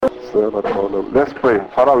Let's pray.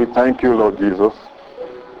 Father, we thank you, Lord Jesus.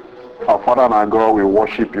 Our Father and our God, we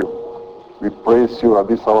worship you. We praise you at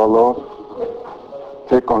this hour, Lord.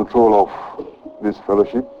 Take control of this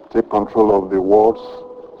fellowship. Take control of the words.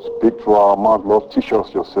 Speak through our mouth, Lord. Teach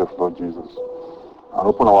us yourself, Lord Jesus. And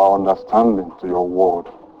open our understanding to your word.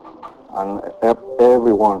 And help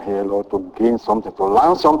everyone here, Lord, to gain something, to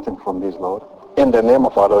learn something from this, Lord. In the name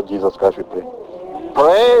of our Lord Jesus Christ, we pray.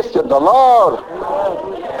 Praise the Lord.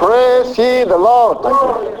 Praise ye the Lord. Thank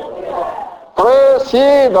you. Praise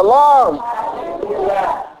ye the Lord.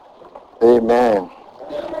 Amen.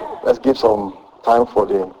 Let's give some time for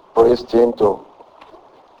the praise team to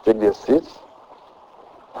take their seats.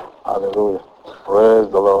 Hallelujah. Praise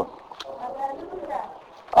the Lord.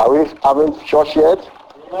 Are we having church yet?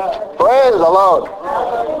 Praise the Lord.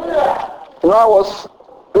 You know, I was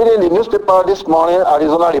reading the newspaper this morning,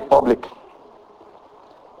 Arizona Republic.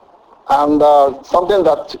 And something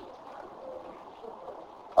that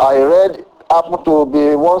I read happened to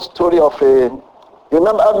be one story of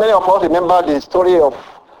many of us remember the story of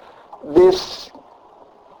this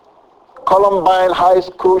Columbine High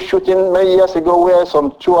School shooting many years ago, where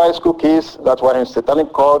some two high school kids that were in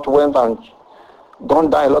satanic cult went and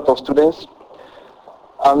gunned down a lot of students.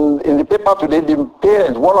 And in the paper today, the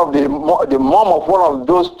parents, the mom of one of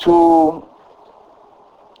those two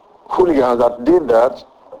hooligans that did that,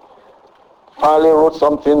 finally wrote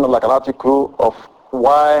something like an article of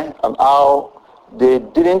why and how they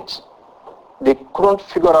couldn't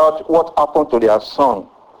figure out what happened to their son.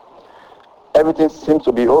 Everything seems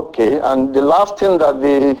to be okay, and the last thing that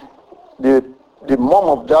the mom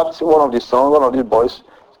of that one of these boys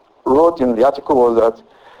wrote in the article was that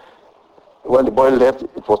when the boy left,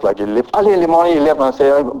 it was like he left early in the morning. He left and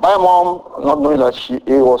said, "Bye, mom," not knowing that he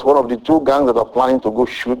was one of the two gangs that are planning to go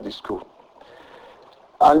shoot the school.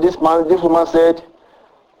 And this woman said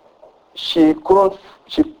she couldn't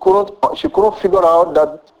figure out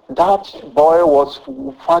that boy was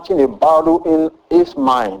fighting a battle in his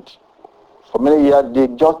mind. For many years, they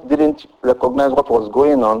just didn't recognize what was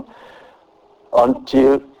going on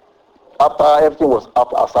until after everything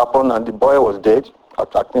has happened and the boy was dead. I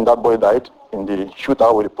think that boy died in the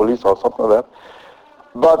shootout with the police or something like that.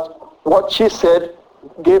 But what she said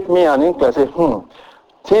gave me an inkling. I said,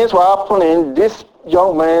 things were happening. These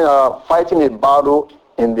young men are fighting a battle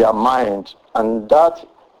in their mind, and that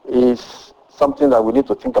is something that we need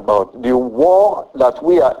to think about. The war that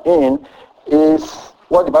we are in is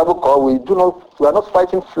what the Bible calls, we are not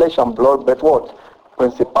fighting flesh and blood, but what?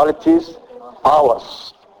 Principalities,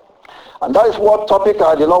 powers. And that is what topic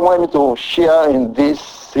the Lord wanted me to share in this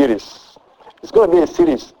series. It's going to be a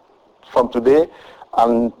series from today,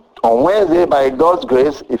 and on Wednesday, by God's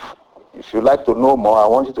grace, if you like to know more, I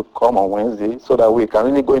want you to come on Wednesday so that we can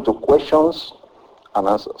really go into questions and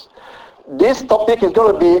answers. This topic is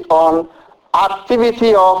going to be on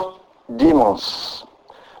activity of demons.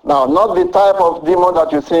 Now, not the type of demon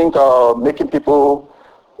that you think are making people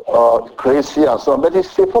crazy and so on, but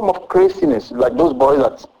it's a form of craziness, like those boys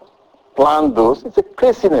that planned those. It's a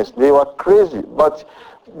craziness. They were crazy. But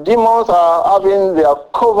demons are having their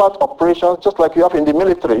covert operations, just like you have in the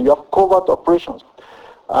military. You have covert operations.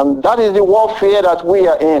 And that is the warfare that we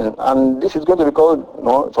are in. And this is going to be called,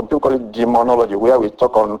 some people call it demonology, where we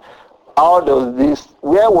talk on how does this,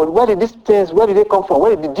 where did these things, where did they come from?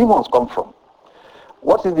 Where did the demons come from?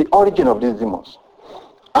 What is the origin of these demons?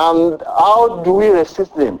 And how do we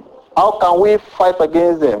resist them? How can we fight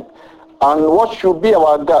against them? And what should be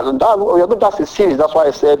our guard? And that's a series. That's why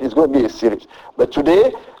I said it's going to be a series. But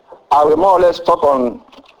today, I will more or less talk on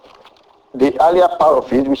the earlier part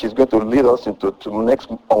of it, which is going to lead us into next,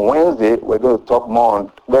 on Wednesday, we're going to talk more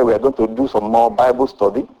on where we're going to do some more Bible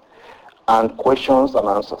study and questions and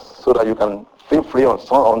answers, so that you can feel free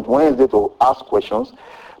on Wednesday to ask questions.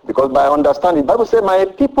 Because by understanding, the Bible says, my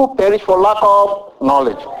people perish for lack of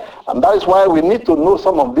knowledge. And that is why we need to know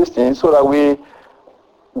some of these things so that we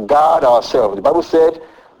guard ourselves. The Bible said,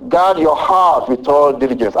 guard your heart with all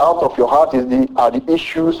diligence. Out of your heart are the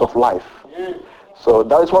issues of life. So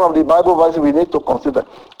that is one of the Bible verses we need to consider.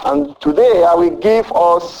 And today I will give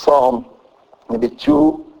us maybe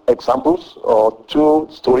two examples or two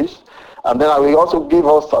stories. And then I will also give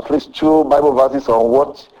us at least two Bible verses on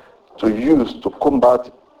what to use to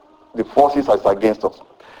combat the forces that's against us.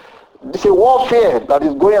 This is a warfare that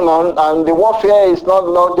is going on, and the warfare is not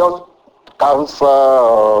just cancer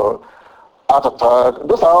or heart attack.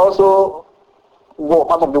 Those are also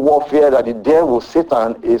part of the warfare that the devil,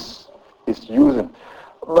 Satan, is using.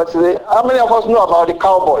 But how many of us know about the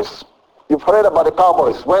cowboys? You've heard about the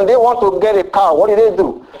cowboys. When they want to get a cow, what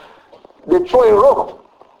do? They throw a rope.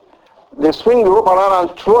 They swing the rope around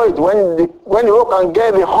and throw it. When the rope can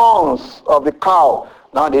get the horns of the cow,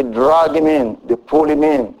 now they drag him in, they pull him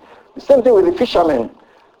in. The same thing with the fishermen.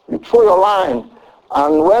 You throw your line,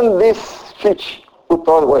 and when this fish, who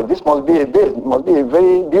thought, well, this must be a bait, it must be a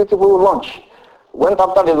very beautiful lunch, went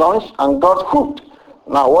after the lunch and got hooked.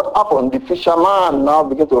 Now what happened? The fisherman now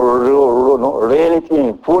began to reel it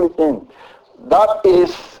in, pull it in. That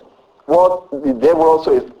is what the devil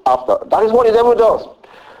also is after. That is what the devil does.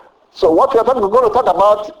 So what we are going to talk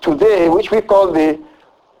about today, which we call the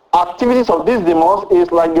activities of these demons,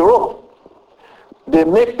 is like the rope. They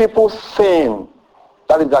make people sin.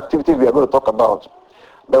 That is the activity we are going to talk about.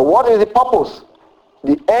 But what is the purpose?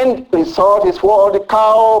 The end result is for the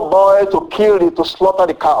cowboy to kill it, to slaughter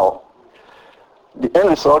the cow. The end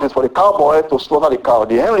result is for the cowboy to slaughter the cow.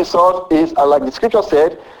 The end result is, like the scripture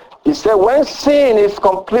said, it said when sin is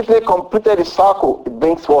completed the circle, it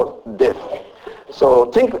brings forth death.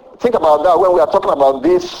 So think about that when we are talking about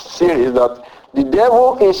this series, that the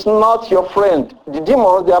devil is not your friend. The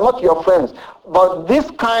demons, they are not your friends. But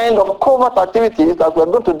this kind of covert activities that we're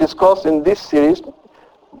going to discuss in this series,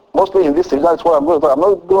 mostly in this series, that's what I'm going to talk. I'm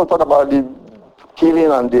not going to talk about the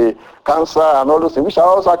killing and the cancer and all those things, which are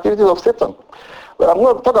also activities of Satan. But I'm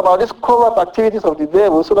going to talk about these covert activities of the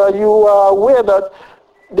devil so that you are aware that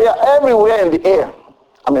they are everywhere in the air.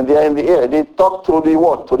 I mean, they are in the air. They talk to the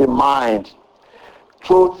what? To the mind.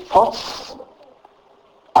 Through thoughts,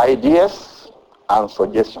 ideas, and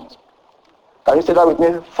suggestions. Can you say that with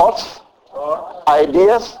me? Thoughts,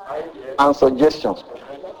 ideas, and suggestions.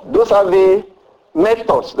 Those are the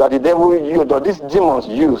methods that the devil used, or these demons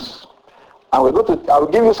use. And I will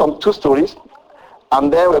give you some two stories,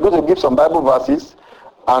 and then we're going to give some Bible verses,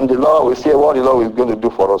 and the Lord will say what the Lord is going to do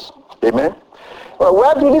for us. Amen? Well,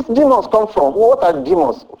 where do these demons come from? What are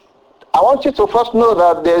demons? I want you to first know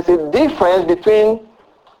that there is a difference between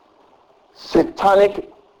satanic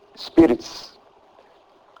spirits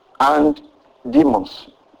and demons.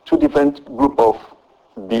 Two different group of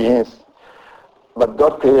beings. But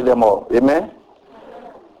God created them all. Amen?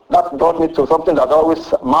 That brought me to something that I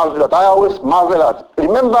always marvel at.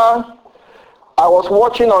 Remember, I was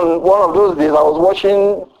watching on one of those days, I was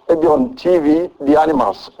watching maybe on TV, the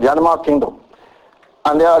animal kingdom.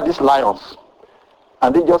 And there are these lions.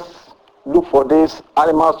 And they just look for these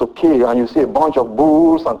animals to kill, and you see a bunch of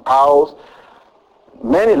bulls and cows,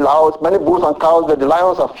 many bulls and cows, but the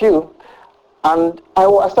lions are few. And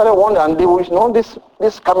I started wondering, and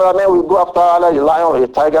this cameraman will go after either the lion or the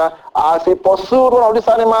tiger as he pursued one of these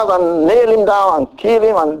animals and nail him down and kill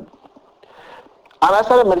him. And I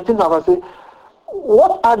started meditating and I said,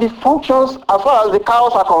 what are the functions as far as the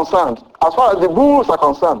cows are concerned, as far as the bulls are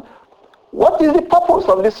concerned? What is the purpose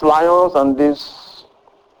of these lions and these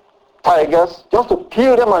tigers? Just to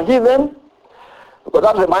kill them and heal them? Because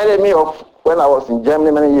that reminded me of when I was in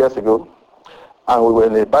Germany many years ago, and we were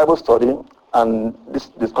in a Bible study, and this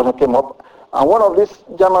discussion came up, and one of these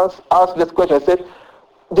Germans asked this question. I said,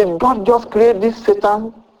 did God just create this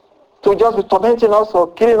Satan to just be tormenting us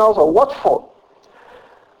or killing us, or what for?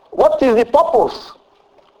 What is the purpose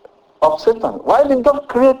of Satan? Why did God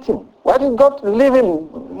create him? Why did God leave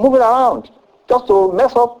him moving around? Just to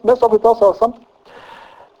mess up with us or something?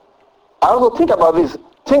 I also think about this.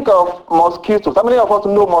 Think of mosquitoes. How many of us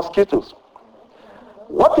know mosquitoes?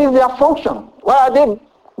 What is their function? Why are they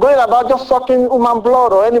going about just sucking human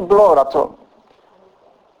blood or any blood at all?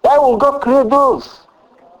 Why would God create those?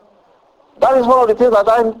 That is one of the things that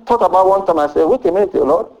I thought about one time. I said, wait a minute,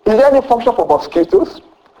 Lord. Is there any function for mosquitoes?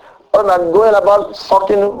 Other than going about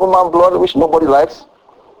sucking human blood, which nobody likes?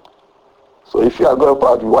 So if you are going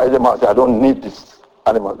about why them out, say, I don't need this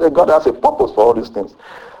animal. God has a purpose for all these things.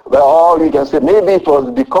 But all you can say, maybe it was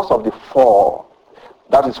because of the fall.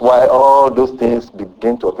 That is why all those things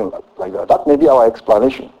begin to happen like that. That may be our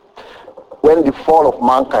explanation. When the fall of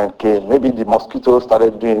mankind came, maybe the mosquitoes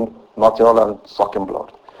started doing nothing other than sucking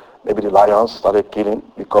blood. Maybe the lions started killing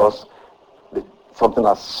because something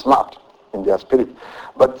has snapped in their spirit.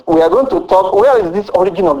 But we are going to talk, where is this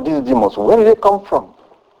origin of these demons? Where did they come from?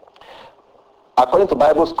 According to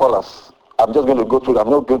Bible scholars, I'm not going to go through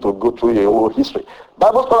the whole history.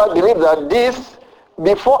 Bible scholars believe that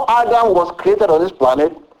before Adam was created on this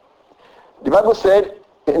planet, the Bible said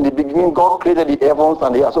in the beginning God created the heavens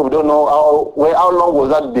and the earth. So we don't know how long was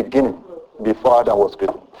that beginning before Adam was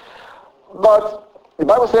created. But the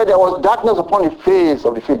Bible said there was darkness upon the face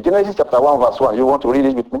of the field. Genesis chapter 1 verse 1. You want to read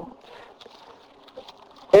it with me?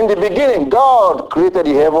 In the beginning, God created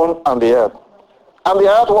the heaven and the earth. And the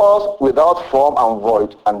earth was without form and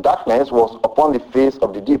void, and darkness was upon the face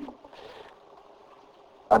of the deep.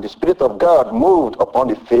 And the Spirit of God moved upon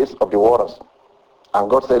the face of the waters. And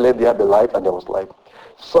God said, let there be light, and there was light.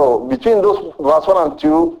 So between those verse 1 and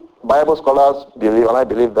 2, Bible scholars believe, and I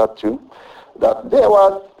believe that too, that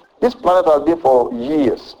this planet has been for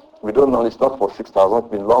years. We don't know, it's not for 6,000, it's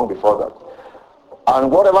been long before that.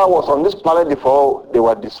 And whatever was on this planet before, they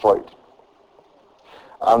were destroyed.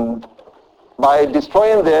 And by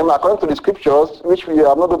destroying them, according to the scriptures, which we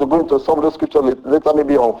are not going to go into some of those scriptures later,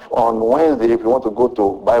 maybe on Wednesday, if you want to go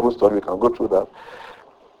to Bible study, we can go through that.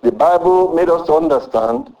 The Bible made us to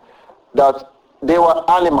understand that they were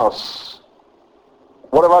animals.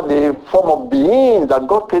 Whatever the form of beings that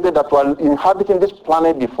God created that were inhabiting this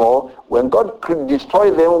planet before, when God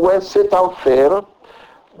destroyed them, when Satan fell,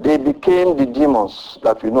 they became the demons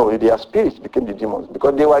that we know. Their spirits became the demons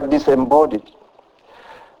because they were disembodied.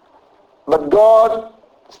 But God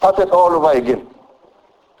started all over again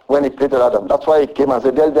when he created Adam. That's why he came and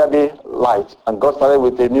said, let there be light. And God started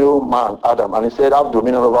with a new man, Adam. And he said, have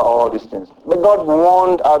dominion over all these things. But God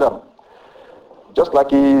warned Adam. Just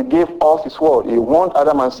like he gave us his word. He warned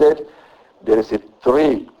Adam and said, there is a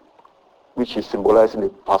tree which is symbolizing the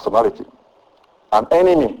personality. An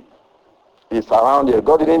enemy is around here.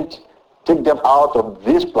 God didn't take them out of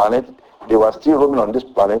this planet. They were still roaming on this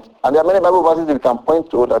planet. And there are many Bible verses that we can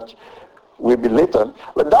point to that will be later.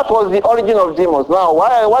 But that was the origin of demons. Now,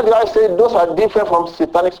 why did I say those are different from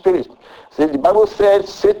satanic spirits? See, the Bible said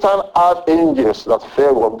Satan had angels that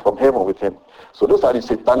fell from heaven with him. So those are the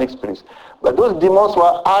satanic spirits. But those demons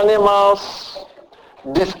were animals,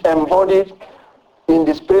 disembodied. In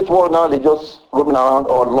the spirit world now, they just roaming around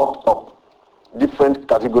or locked up. Different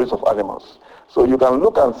categories of animals. So you can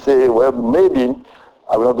look and say, well, maybe,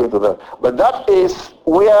 I will not go into that. But that is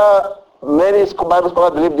where many Bible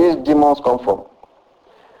scholars believe these demons come from.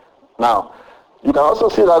 Now, you can also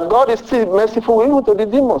see that God is still merciful even to the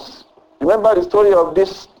demons. Remember the story of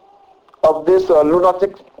this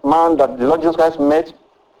lunatic man that the Lord Jesus Christ met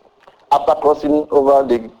after crossing over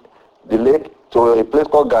the lake to a place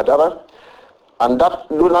called Gadara. And that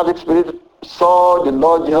lunatic spirit saw the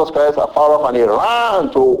Lord Jesus Christ afar off and he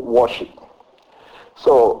ran to worship.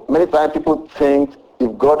 So many times people think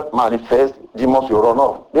if God manifests, demons will run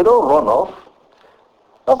off. They don't run off.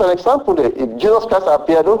 That's an example there. If Jesus Christ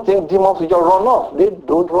appeared, I don't think demons will just run off. They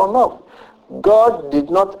don't run off. God did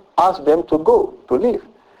not ask them to go, to leave.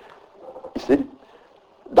 You see,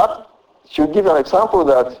 that should give an example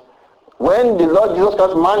that when the Lord Jesus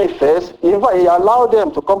Christ manifests, even he allowed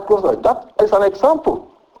them to come closer. That is an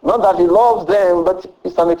example. Not that he loves them, but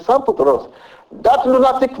it's an example to us. That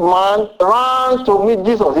lunatic man ran to meet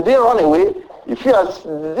Jesus. He didn't run away. If you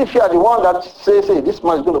are the one that says, hey, this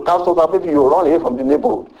man is going to cast us out, maybe you run away from the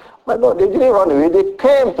neighborhood. But no, they didn't run away. They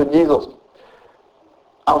came to Jesus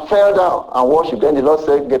and fell down and worshipped. Then the Lord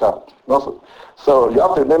said, get out. So you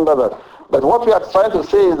have to remember that. But what we are trying to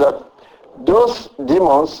say is that those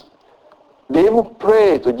demons, they even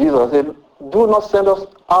pray to Jesus. They do not send us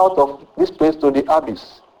out of this place to the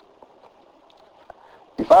abyss.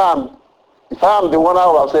 If I am the one, I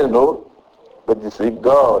would have said no. But you see,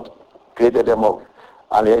 God created them all.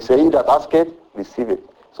 And he said, he that asketh, receive it.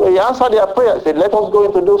 So he answered their prayer. He said, let us go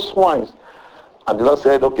into those swines. And the Lord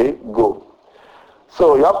said, okay, go.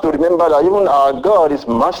 So you have to remember that even our God is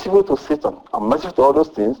merciful to Satan and merciful to all those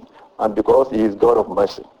things, and because he is God of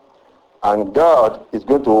mercy. And God is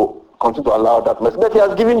going to continue to allow that mercy. But he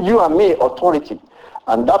has given you and me authority.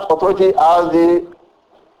 And that authority as the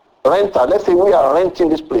renter. Let's say we are renting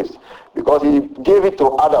this place because he gave it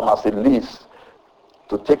to Adam as a lease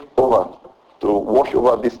to take over, to wash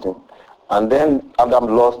over this thing. And then Adam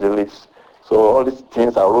lost the lease. So all these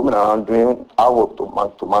things are roaming around doing havoc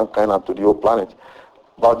to mankind and to the whole planet.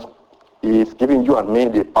 But he is giving you and me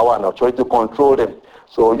the power and authority to control them.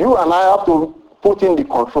 So you and I have to put in the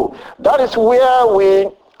control. That is where we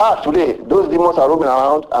are today. Those demons are roaming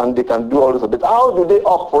around and they can do all this. But how do they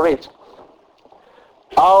operate?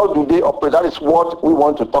 How do they operate? That is what we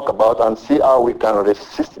want to talk about and see how we can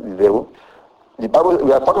resist the devil. The Bible,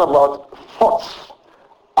 we are talking about thoughts,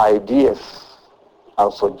 ideas,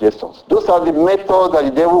 and suggestions. Those are the methods that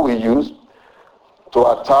the devil will use to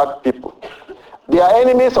attack people. They are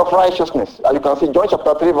enemies of righteousness. As you can see, John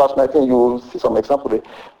chapter 3, verse 19, you will see some example there.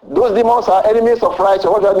 Those demons are enemies of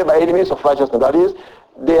righteousness. What do I mean by enemies of righteousness? That is,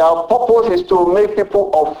 their purpose is to make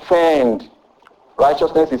people offend.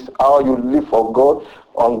 Righteousness is how you live for God.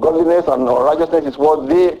 Ungodliness and unrighteousness is what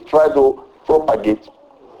they try to propagate.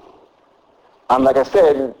 And like I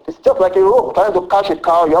said, it's just like a rope. Trying to catch a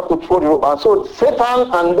cow, you have to throw the rope. And so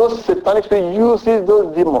Satan and those satanic spirits uses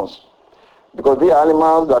those demons because they are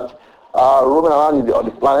animals that are roaming around on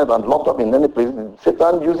the planet and locked up in many places.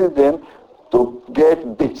 Satan uses them to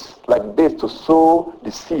get baits, like baits to sow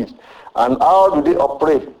the seed. And how do they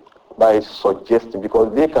operate? By suggesting,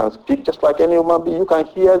 because they can speak just like any human being. You can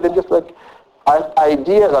hear them just like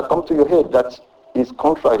ideas that come to your head that is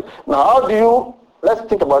contrary. Now, how do you, let's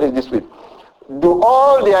think about it this way. Do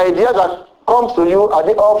all the ideas that comes to you, are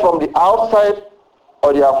they all from the outside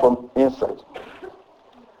or they are from inside?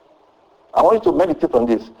 I want you to meditate on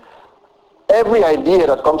this. Every idea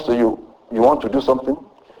that comes to you, you want to do something,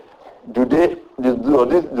 do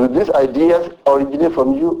these ideas originate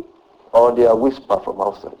from you or they are whispered from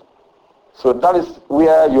outside? So that is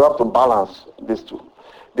where you have to balance these two.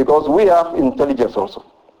 Because we have intelligence also.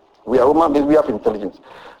 We are human beings, we have intelligence.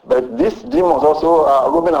 But these demons also are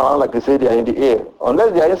roaming around, like they say, they are in the air.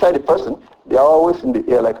 Unless they are inside the person, they are always in the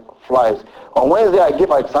air like flies. On Wednesday, I gave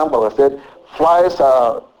an example. I said, flies,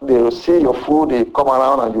 they will see your food, they come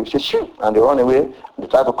around and you say, shoot, and they run away, they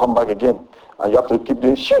try to come back again. And you have to keep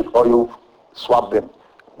doing shoot, or you swap them,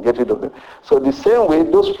 get rid of them. So the same way,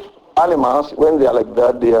 those animals, when they are like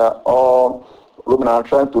that, they are all roaming around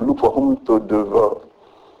trying to look for whom to devour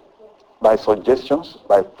by suggestions,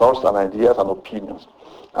 by thoughts and ideas and opinions.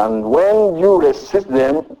 And when you resist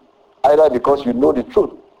them, either because you know the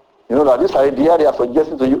truth, you know that this idea they are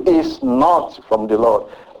suggesting to you is not from the Lord,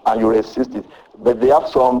 and you resist it. But they have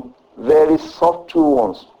some very subtle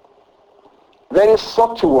ones. Very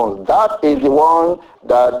subtle ones. That is the one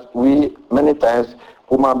that we, many times,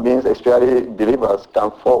 human beings, especially believers,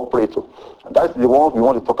 can fall prey to. And that's the one we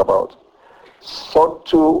want to talk about.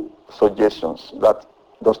 Subtle suggestions that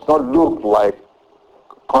does not look like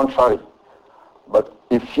contrary. But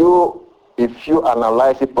if you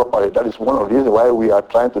analyze it properly, that is one of the reasons why we are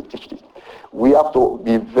trying to teach this. We have to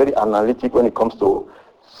be very analytic when it comes to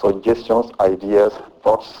suggestions, ideas,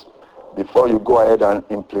 thoughts, before you go ahead and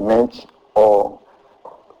implement or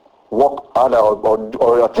work harder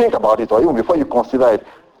or think about it, or even before you consider it.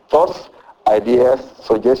 Thoughts, ideas,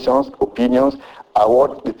 suggestions, opinions are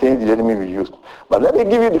what the things the enemy will use. But let me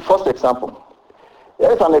give you the first example.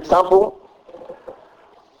 Here is an example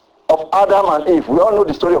of Adam and Eve. We all know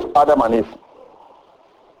the story of Adam and Eve.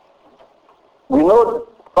 We know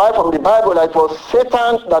right from the Bible that it was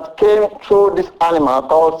Satan that came through this animal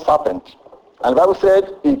called serpent. And the Bible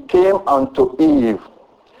said he came unto Eve.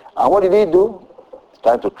 And what did he do? He's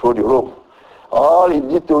trying to throw the rope. All he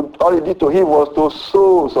did to Eve was to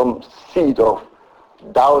sow some seed of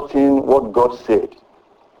doubting what God said.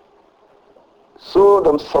 Sow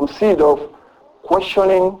them some seed of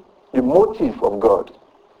questioning the motive of God.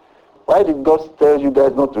 Why did God tell you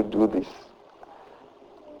guys not to do this?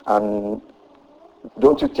 And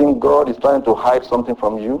don't you think God is trying to hide something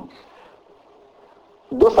from you?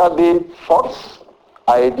 Those are the thoughts,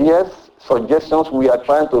 ideas, suggestions we are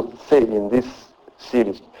trying to say in this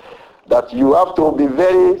series. That you have to be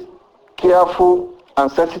very careful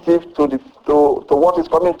and sensitive to what is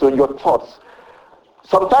coming to your thoughts.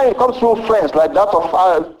 Sometimes it comes through friends, like that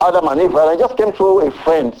of Adam and Eve. And it just came through a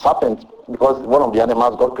friend, serpent, because one of the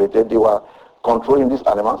animals God created, they were controlling these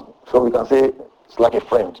animals. So we can say it's like a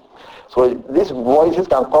friend. So these voices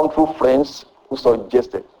can come through friends who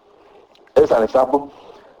suggested. Here's an example.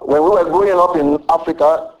 When we were growing up in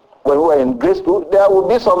Africa, when we were in grade school, there would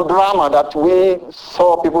be some drama that we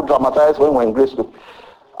saw people dramatize when we were in grade school.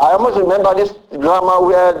 I almost remember this drama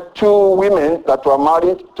where two women that were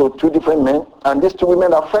married to two different men, and these two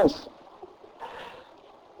women are friends.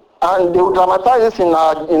 And they would dramatize this in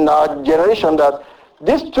our generation that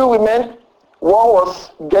these two women, one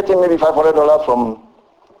was getting maybe $500 from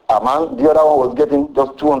a man, the other one was getting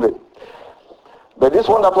just $200. But this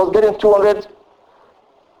one that was getting $200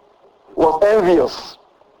 was envious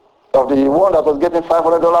of the one that was getting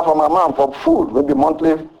 $500 from a man for food, maybe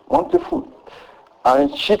monthly food.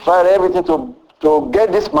 And she tried everything to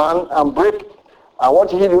get this man and break. And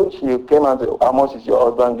what did he do? She came and said, how much is your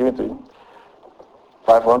husband giving to you?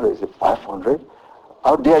 500. He said, 500?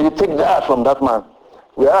 How dare you take that from that man?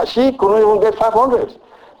 Well, she couldn't even get 500.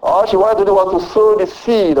 All she wanted to do was to sow the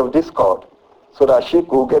seed of discord so that she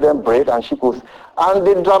could get them bread and she could. And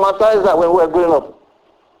they dramatized that when we were growing up.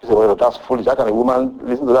 He said, well, that's foolish. How can a woman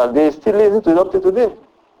listen to that? They still listen to it up to today.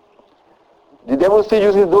 The devil still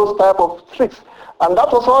uses those type of tricks. And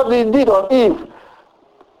that was what they did on Eve.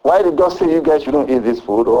 Why did God say you guys shouldn't eat this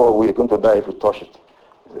food? Oh, we're going to die if we touch it.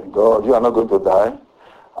 He said, God, you are not going to die.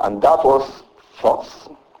 And that was thoughts,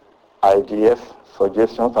 ideas,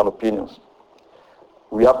 suggestions, and opinions.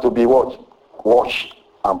 We have to be what? Watch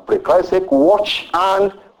and pray. Christ said, watch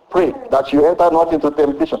and pray, that you enter not into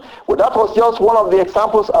temptation. Well, that was just one of the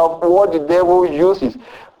examples of what the devil uses.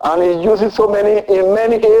 And he uses in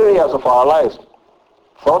many areas of our lives.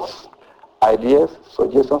 Thoughts, ideas,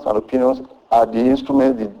 suggestions, and opinions are the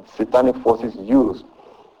instruments the satanic forces use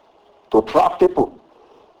to trap people.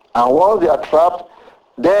 And once they are trapped,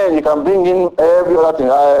 then you can bring in every other thing.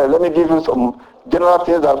 Let me give you some general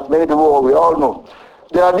things that many people, we all know.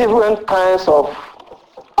 There are different kinds of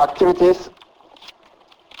activities,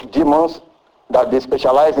 demons, that they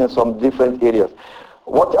specialize in some different areas.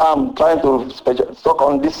 What I'm trying to talk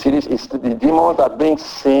on this series is the demons that bring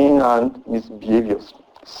sin and misbehaviors.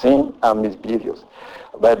 Sin and misbehaviors.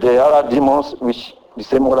 But there are other demons which, the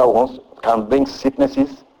same other ones, can bring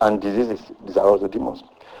sicknesses and diseases. These are also demons.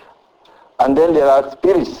 And then there are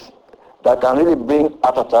spirits that can really bring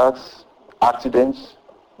heart attacks, accidents,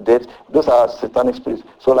 death. Those are satanic spirits.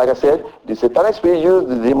 So like I said, the satanic spirit use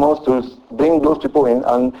the demons to bring those people in.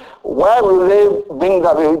 And why will they bring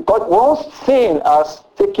that? Because once sin has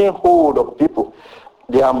taken hold of people,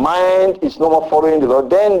 their mind is no more following the Lord,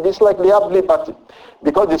 then it's like they have liberty.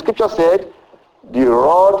 Because the scripture said, the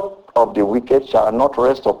rod of the wicked shall not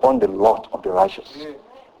rest upon the lot of the righteous. Yeah.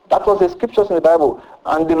 That was the scriptures in the Bible.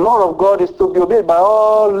 And the law of God is to be obeyed by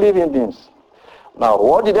all living beings. Now,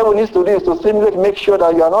 what the devil needs to do is to simply make sure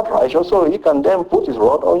that you are not righteous, so he can then put his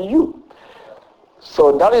rod on you.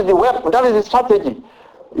 So that is the weapon, that is the strategy.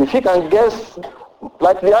 If he can guess,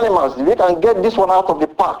 like the animals, if he can get this one out of the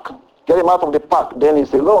pack, get him out of the pack, then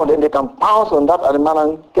he's alone, then they can pounce on that animal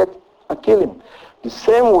and kill him. The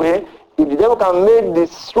same way, if the devil can make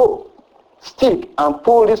this rope stick and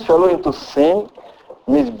pull this fellow into sin,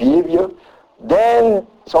 misbehavior, then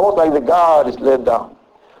it's almost like the guard is let down.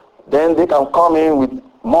 Then they can come in with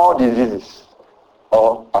more diseases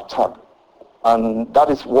or attack. And that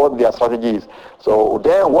is what their strategy is. So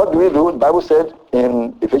then what do we do? The Bible said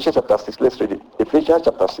in Ephesians chapter 6, let's read it. Ephesians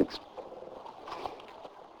chapter 6.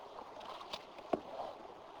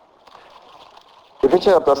 Ephesians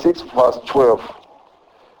chapter 6, verse 12.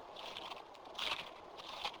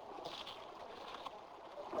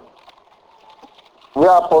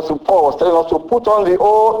 Where Apostle Paul was telling us to put on the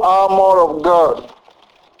whole armor of God.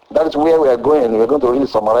 That is where we are going. We're going to really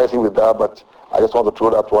summarize it with that, but I just want to throw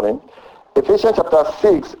that one in. Ephesians chapter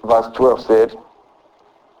 6, verse 12 said,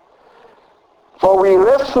 "For we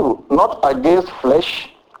wrestle not against flesh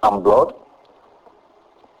and blood,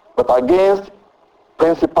 but against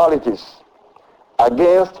principalities,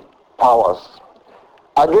 against powers,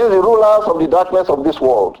 against the rulers of the darkness of this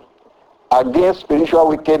world, against spiritual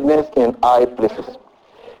wickedness in high places.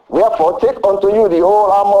 Wherefore take unto you the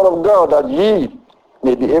whole armor of God, that ye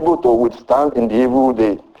may be able to withstand in the evil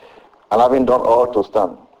day, and having done all to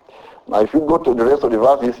stand." Now if you go to the rest of the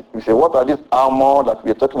verses, you say, what are these armor that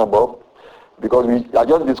we are talking about? Because I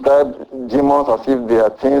just described demons as if they are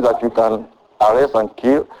things that you can arrest and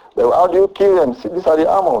kill. But how do you kill them? See, these are the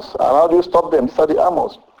armors. And how do you stop them? These are the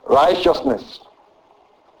armors. Righteousness.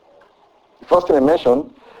 The first thing I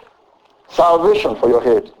mentioned, salvation for your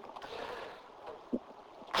head.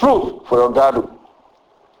 Truth for your girdle.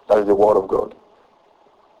 That is the word of God.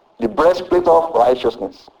 The breastplate of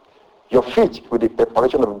righteousness. Your feet with the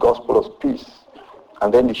preparation of the gospel of peace.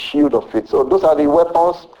 And then the shield of faith. So those are the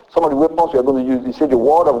weapons. Some of the weapons we are going to use. You see, the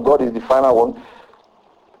word of God is the final one.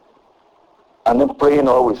 And then praying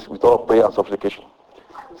always with all prayer and supplication.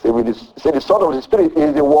 Say the sword of the Spirit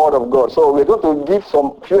is the word of God. So we're going to give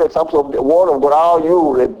some few examples of the word of God, how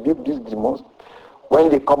you rebuke these demons. When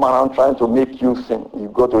they come around trying to make you sin,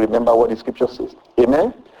 you've got to remember what the scripture says.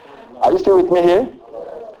 Amen? Are you still with me here?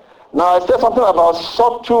 Now I said something about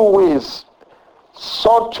subtle ways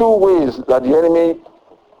that the enemy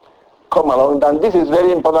come along, and this is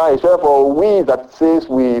very important, especially for we that says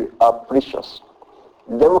we are precious.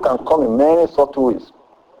 The devil can come in many subtle ways.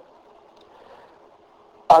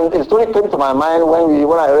 And a story came to my mind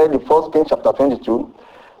when I read the 1 Kings chapter 22.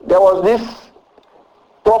 There was this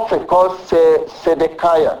prophet called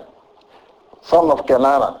Zedekiah, son of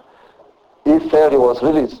Kenana. He felt he was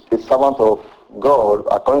really a servant of God,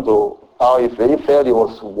 according to how he felt he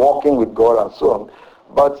was walking with God and so on.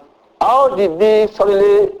 But how did they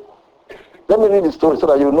suddenly, let me read the story so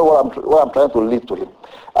that you know what I'm trying to lead to him.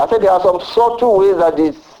 I said there are some subtle ways that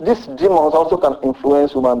these demons also can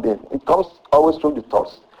influence human beings. It comes always through the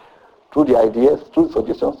thoughts, through the ideas, through the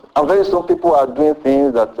suggestions. And very soon people are doing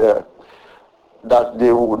things that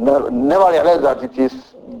they would never realize that it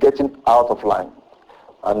is getting out of line.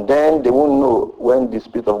 And then they won't know when the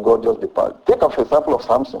Spirit of God just departs. Take an example of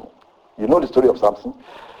Samson. You know the story of Samson.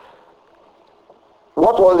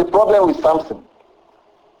 What was the problem with Samson?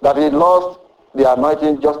 That he lost the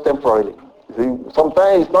anointing just temporarily.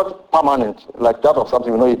 Sometimes it's not permanent, like that of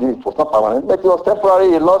Samson. You know, it was not permanent, but it was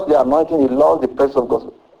temporary. He lost the anointing, he lost the presence of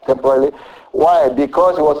God temporarily. Why?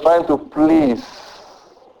 Because he was trying to please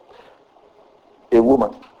a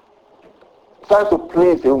woman. trying to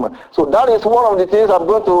please a woman. So that is one of the things I'm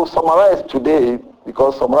going to summarize today,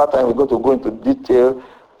 because some other time we're going to go into detail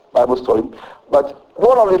Bible story. But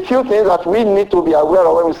one of the few things that we need to be aware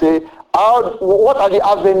of when we say, what are the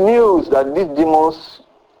avenues that these demons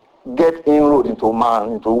get inroad into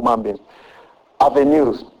man, into human beings?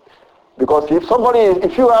 Avenues. Because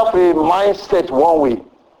if you have a mindset one way,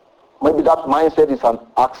 maybe that mindset is an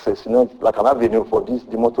access, like an avenue for this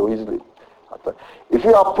demon to easily. If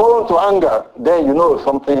you are prone to anger, then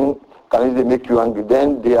something can easily make you angry.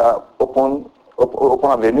 Then they are open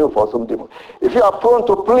avenue for some demons. If you are prone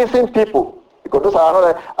to pleasing people, because those are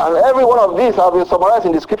another, and every one of these have been summarized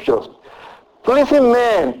in the scriptures. Pleasing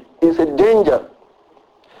men is a danger,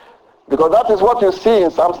 because that is what you see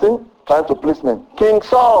in Samson, trying to please men. King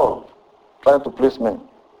Saul, trying to please men.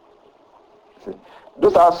 See?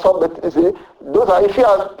 Those are if you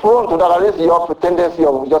are prone to that, at least you have a tendency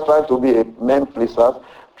of just trying to be a man pleaser,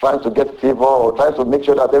 trying to get favor, or trying to make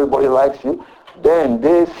sure that everybody likes you, then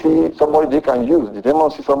they see somebody they can use. The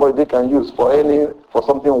demons see somebody they can use for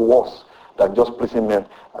something worse than just pleasing men.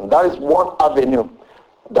 And that is one avenue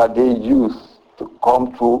that they use to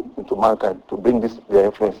come through into mankind, to bring their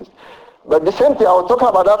influences. But the same thing, I was talking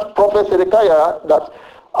about that prophet Zedekiah, that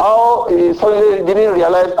how he suddenly didn't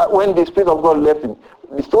realize when the Spirit of God left him.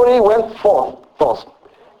 The story went forth first.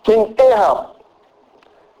 King Ahab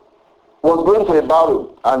was going to a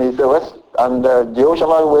battle, and he said, and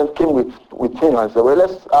Jehoshaphat came with him and said, well,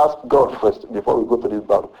 let's ask God first before we go to this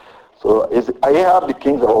battle. So Ahab the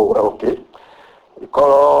king said, oh, well, okay. He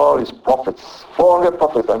called all his prophets, 400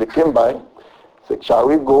 prophets, and they came by. Said, shall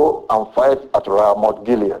we go and fight at Ramoth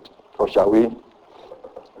Gilead, or shall we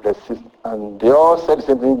resist? And they all said the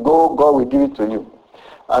same thing, go, God will give it to you.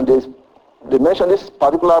 And they mentioned this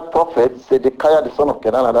particular prophet, Zedekiah, the son of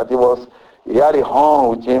Kenana, that he had a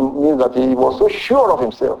horn with him, means that he was so sure of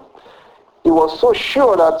himself. He was so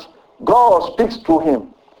sure that God speaks through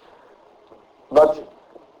him. But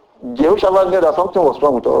Jehoshaphat knew that something was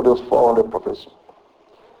wrong with all those 400 prophets.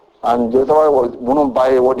 And Jehoshaphat wouldn't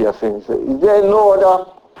buy what they are saying. He said, is there no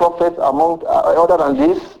other prophet other than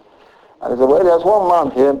this? And he said, well, there's one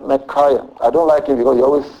man here, Micaiah. I don't like him because he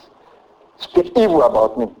always speaks evil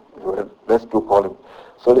about me. Well, let's go call him.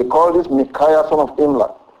 So they called this Micaiah, son of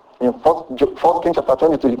Imlah. In 1 Kings chapter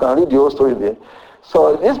 22, you can read the whole story there.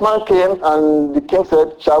 So this man came, and the king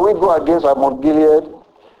said, shall we go against Ramoth Gilead,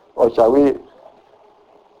 or shall we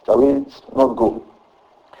not go?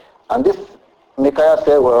 And this Micaiah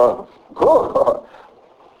said, well, go.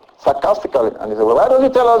 Sarcastically. And he said, well, why don't you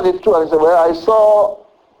tell us the truth? And he said, well, I saw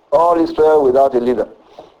all Israel without a leader.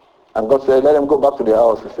 And God said, let them go back to their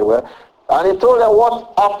house. He said, well, and he told them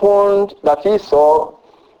what happened, that he saw,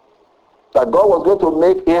 that God was going to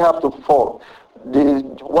make Ahab to fall.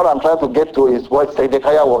 What I'm trying to get to is what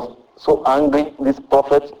Zedekiah was so angry, this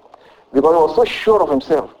prophet, because he was so sure of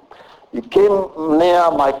himself. He came near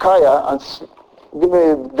Micaiah and gave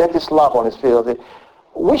a dirty slap on his face and said,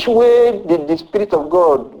 which way did the Spirit of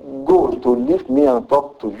God go to lift me and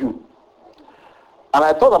talk to you? And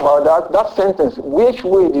I thought about that sentence, which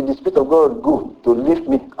way did the Spirit of God go to lift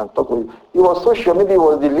me and talk to you? He was so sure, maybe he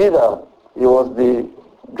was the leader, he was the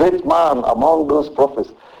great man among those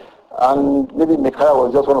prophets. And maybe Micaiah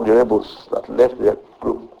was just one of the rebels that left their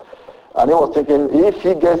group. And he was thinking, if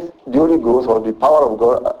he gets the Holy Ghost or the power of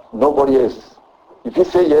God, nobody else. If he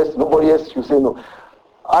say yes, nobody else should say no.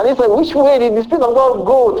 And he said, which way did the Spirit of God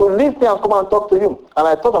go to lift me and come and talk to you? And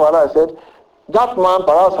I thought about that. I said, that man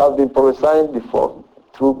perhaps has been prophesying before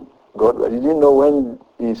through God, but he didn't know when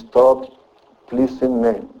he stopped pleasing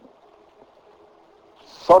men.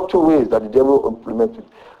 Subtle ways that the devil implemented.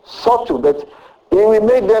 Subtle, but he will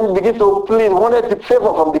make them begin to please, wanted the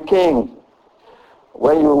favor from the king.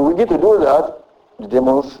 When you begin to do that, the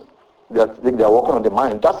demons, they are working on the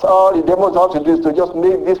mind. That's all the demons have to do, is to just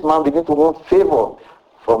make this man begin to want favor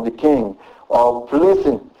from the king, or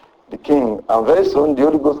pleasing the king. And very soon, the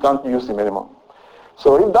Holy Ghost can't use him anymore.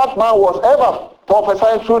 So if that man was ever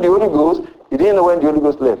prophesying through the Holy Ghost, he didn't know when the Holy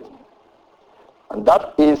Ghost left. And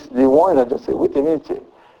that is the one that just said, wait a minute.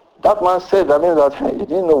 That man said, that means that he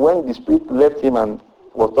didn't know when the Spirit left him and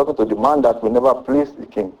was talking to the man that will never please the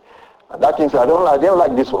king. And that king said, I didn't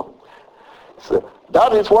like this one. So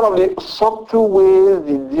that is one of the subtle ways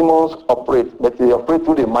the demons operate. But they operate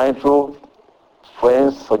through the mind, through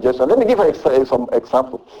friends, suggestions. Let me give some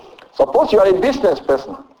example. Suppose you are a business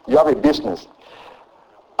person. You have a business.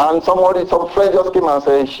 And some friend just came and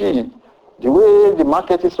said, the way the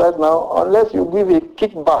market is right now, unless you give a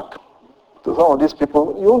kickback to some of these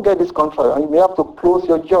people, you won't get this contract, and you may have to close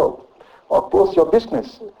your job or close your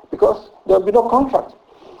business because there will be no contract.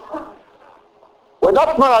 When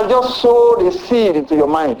that man has just sowed a seed into your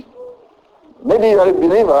mind, maybe you are a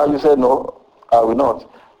believer, you say, no, I will not.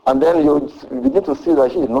 And then you begin to see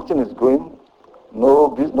that nothing is going,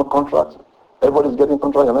 no contract. Everybody's getting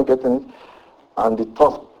contract, you're not getting it. And the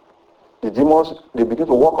thoughts, the demons, they begin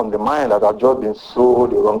to work on the mind that have just been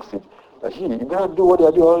sowed the wrong seed. That you better do what they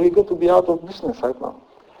are doing or you're going to be out of business right now.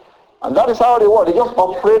 And that is how they work. They just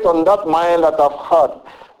operate on that mind that I've had.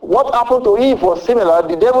 What happened to Eve was similar.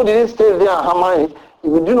 The devil didn't stay there and hammer it.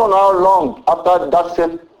 We do not know how long after that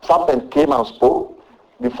same serpent came and spoke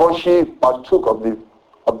before she partook of the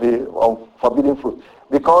forbidden fruit.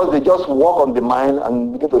 Because they just walk on the mind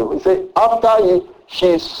and begin to say after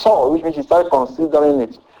she saw, which means she started considering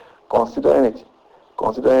it,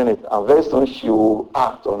 and very soon she will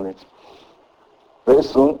act on it. Very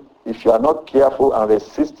soon, if you are not careful and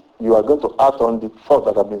resist, you are going to act on the thought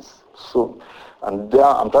that have been sown. And there,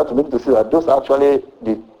 I'm trying to make you see that those are actually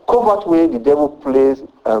the covert way the devil plays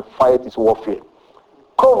and fights his warfare.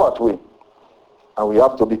 Covert way. And we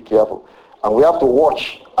have to be careful. And we have to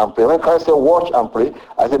watch and pray. When Christ said watch and pray,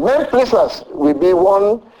 I said men pleasers will be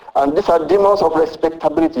one, and these are demons of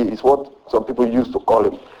respectability is what some people used to call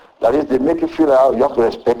them. That is, they make you feel like you have to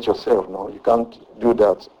respect yourself. No, you can't do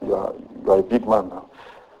that. You are a big man now.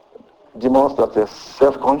 Demons that are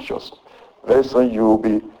self-conscious. Very soon you will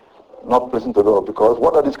be not pleasing to God, because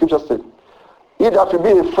what does the scripture say? He that will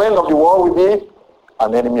be a friend of the world will be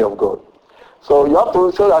an enemy of God. So you have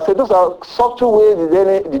to, so I said, those are subtle ways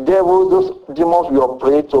the devil, those demons will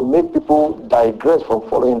operate to make people digress from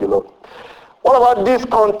following the Lord. What about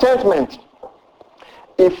discontentment?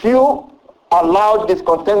 If you allow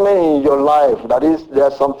discontentment in your life, that is,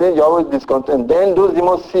 there's something you're always discontent, then those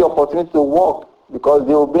demons see opportunity to work because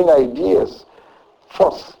they will bring ideas.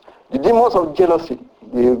 First, the demons of jealousy,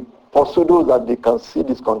 they pursue those that they can see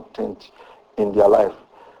discontent in their life.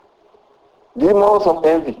 Demons of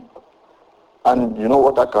envy. And you know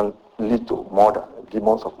what that can lead to? Murder.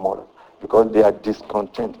 Demons of murder. Because they are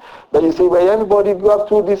discontent. But you see, when everybody go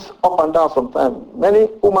through this up and down sometimes, many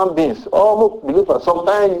human beings, all believers,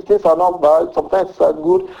 sometimes things are not bad, sometimes things are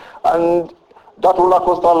good, and that roller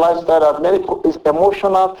coaster lifestyle that many is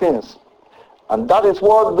emotional things. And that is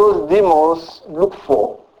what those demons look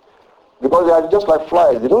for. Because they are just like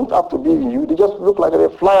flies. They don't have to be in you. They just look like they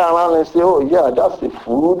fly around and say, oh yeah, that's the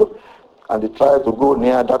food. And they try to go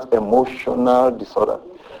near that emotional disorder.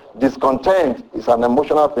 Discontent is an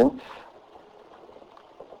emotional thing.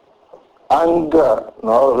 Anger,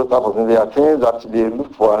 no, those type of things. There are things that they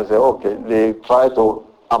look for and say, okay, they try to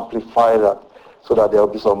amplify that so that there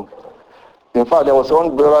will be some. In fact, there was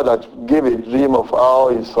one brother that gave a dream of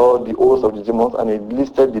how he saw the host of the demons and he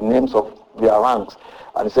listed the names of their ranks.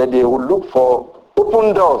 And he said they would look for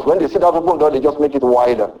open doors. When they see that open door, they just make it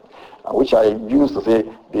wider. Which I used to say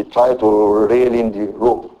they try to rail in the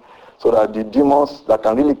rope so that the demons that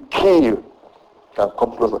can really kill can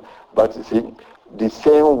come closer. But you see, the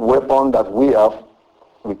same weapon that we have,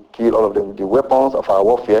 we kill all of them. The weapons of our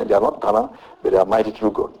warfare, they are not carnal, but they are mighty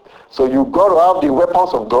through God. So you've got to have the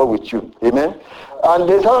weapons of God with you. Amen? And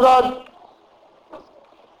there's another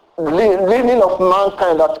leading of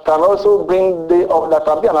mankind that can also bring, that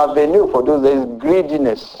can be an avenue for those. There is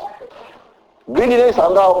greediness. Greediness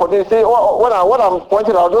and that opportunity. See, what I'm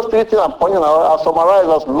pointing out, those three things I'm pointing out are summarized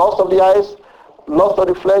as lust of the eyes, lust of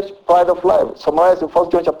the flesh, pride of life. Summarized in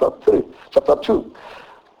 1 John chapter 2,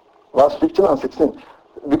 verse 15 and 16.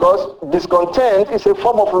 Because discontent is a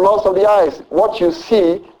form of lust of the eyes. What you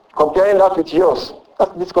see, comparing that with yours,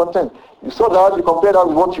 that's discontent. You saw that, you compare that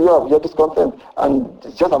with what you have, you're discontent. And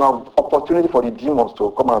it's just an opportunity for the demons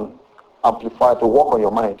to come and amplify, to work on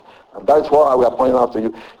your mind. And that is what we are pointing out to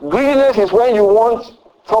you. Greediness is when you want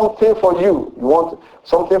something for you. You want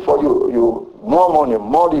something for you. You more money,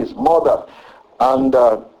 more this, more that. And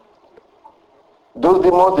those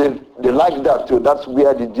demons, they like that too. That's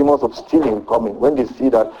where the demons of stealing come in. When they see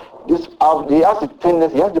that he has the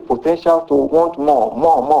tendency, he has the potential to want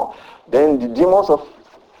more. Then the demons of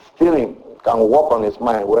stealing can work on his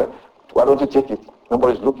mind. Well, why don't you take it?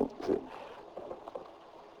 Nobody's looking. See?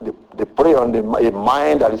 They prey on a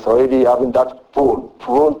mind that is already having that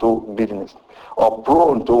prone to greediness, or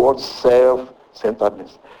prone towards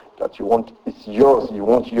self-centeredness. That you want, it's yours, you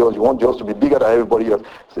want yours to be bigger than everybody else.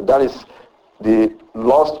 So that is the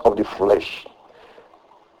lust of the flesh.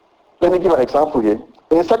 Let me give an example here.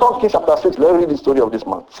 In 2 Kings chapter 6, let's read the story of this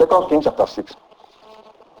man. 2 Kings chapter 6.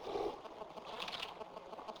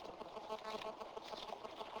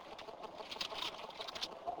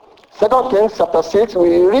 Second Kings chapter 6,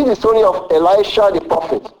 we read the story of Elisha the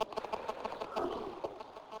prophet.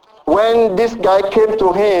 When this guy came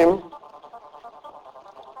to him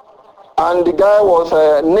And the guy was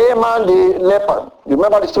Naaman the leper. You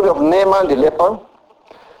remember the story of Naaman the leper?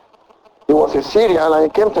 He was a Syrian and he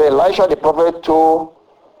came to Elisha the prophet to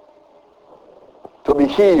be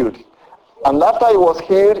healed. And after he was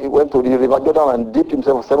healed, he went to the river Jordan and dipped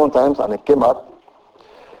himself 7 times and he came out.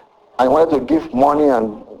 And he wanted to give money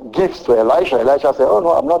and gifts to Elisha. Elisha said, oh no,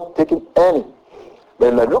 I'm not taking any.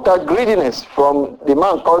 But look at greediness from the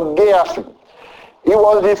man called Gehazi. He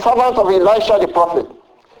was the servant of Elisha the prophet.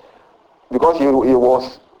 Because he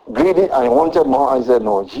was greedy and he wanted more. And he said,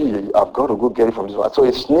 no, I've got to go get it from this one. So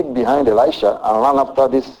he sneaked behind Elisha and ran after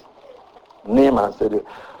this Naaman.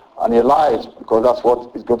 And he lied because that's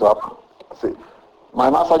what is going to happen. See, my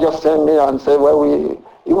master just sent me and said, well,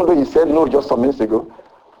 even though he said no just some minutes ago,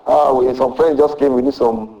 some friends just came, we need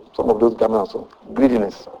some of those garments, some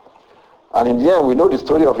greediness. And in the end, we know the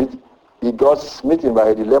story of it. He got smitten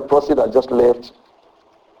by the leprosy that just left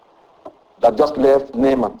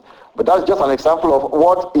Naaman. But that's just an example of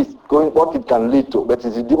what it can lead to. But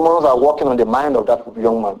the demons are working on the mind of that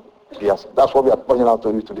young man. Yes, that's what we are pointing out to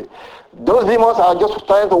you today. Those demons are just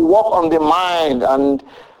trying to work on the mind, and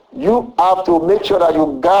you have to make sure that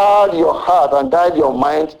you guard your heart and guide your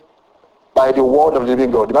mind by the word of the living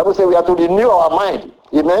God. The Bible says we have to renew our mind.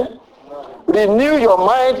 Amen? Renew your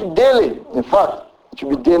mind daily. In fact, it should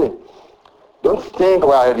be daily. Don't think,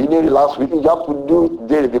 well, I renewed it last week. You have to do it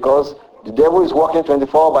daily because the devil is working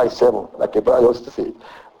 24/7, like a brother used to say.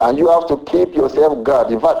 And you have to keep yourself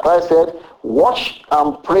guarded. In fact, Christ said, watch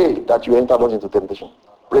and pray that you enter not into temptation.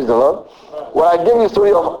 Praise the Lord. Well, I gave you the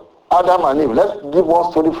story of Adam and Eve. Let's give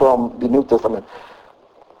one story from the New Testament.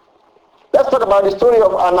 Let's talk about the story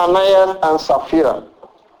of Ananias and Sapphira.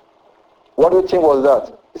 What do you think was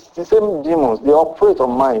that? It's the same demons. They operate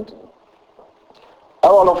on mind.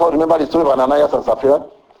 All of us remember the story of Ananias and Sapphira?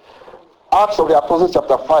 Acts of the Apostles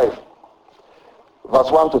chapter 5, verse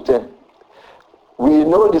 1 to 10. We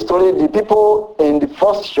know the story. The people in the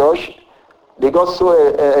first church, they got so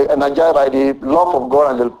energized by the love of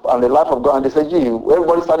God and the life of God, and they said, gee,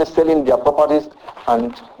 everybody started selling their properties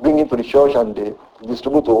and bringing to the church, and they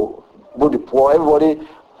distribute to both the poor. Everybody,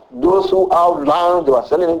 those who have land, they were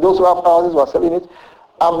selling it. Those who have houses were selling it,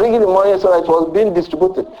 and bringing the money so that it was being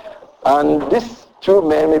distributed. And these 2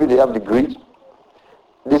 men, maybe they have the greed.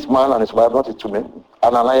 This man and his wife, not the 2 men,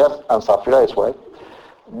 Ananias and Sapphira, his wife.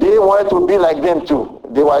 They wanted to be like them too.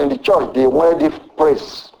 They were in the church. They wanted the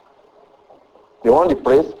praise. They want the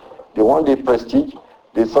praise. They want the prestige.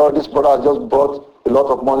 They saw this brother just brought a lot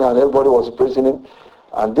of money and everybody was praising him.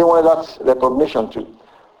 And they wanted that recognition too.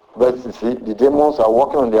 But you see, the demons are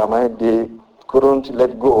working on their mind. They couldn't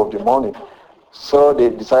let go of the money. So they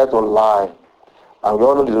decided to lie. And we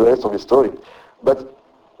all know the rest of the story. But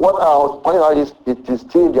what I was pointing out is it is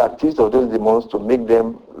still the activity of those demons to make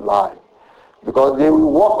them lie. Because they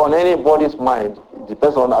will work on anybody's mind. It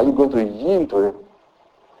depends on, are you going to yield to them?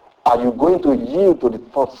 Are you going to yield to the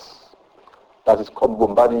thoughts that is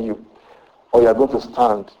bombarding you? Or you are going to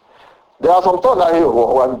stand? There are some thoughts that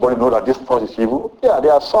everybody knows that this thought is evil. Yeah,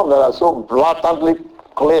 there are some that are so blatantly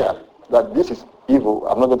clear that this is evil.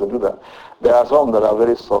 I'm not going to do that. There are some that are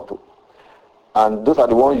very subtle. And those are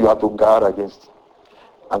the ones you have to guard against.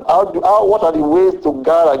 And what are the ways to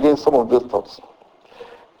guard against some of those thoughts?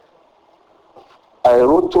 I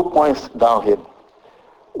wrote 2 points down here.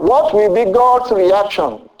 What will be God's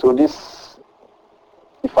reaction to this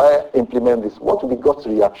if I implement this? What will be God's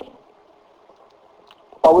reaction?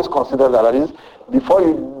 Always consider that is before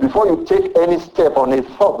you take any step on a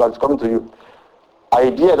thought that's coming to you,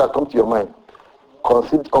 idea that comes to your mind,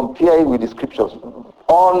 compare it with the scriptures.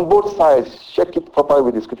 On both sides, check it properly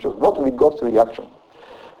with the scriptures. What will be God's reaction?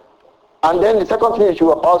 And then the second thing you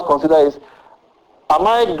should always consider is, am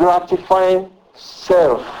I gratifying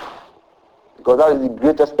self? Because that is the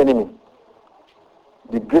greatest enemy.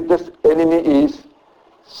 The greatest enemy is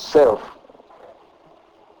self.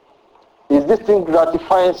 Is this thing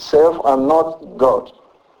gratifying self and not God?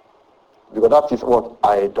 Because that is what?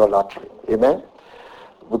 Idolatry. Amen?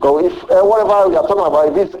 Because if whatever we are talking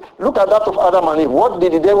about, if look at that of Adam and Eve. What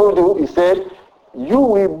did the devil do? He said, you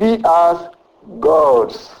will be as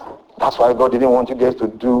gods. That's why God didn't want you guys to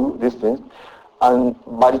do these things. And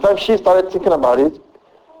by the time she started thinking about it,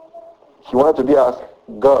 she wanted to be as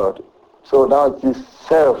God. So now it is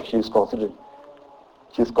self she's considering.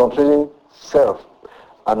 She's considering self.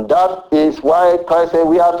 And that is why Christ said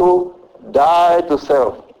we have to die to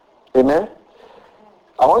self. Amen?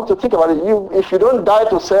 I want you to think about it. If you don't die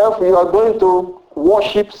to self, you are going to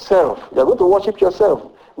worship self. You are going to worship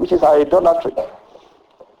yourself, which is idolatry.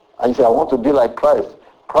 And you say, I want to be like Christ.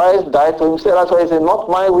 Christ died to himself. That's why he said, not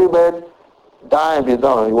my will, but thine be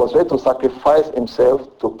done. He was ready to sacrifice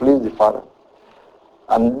himself to please the Father.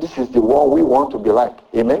 And this is the one we want to be like.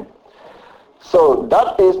 Amen? So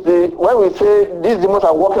that is when we say these demons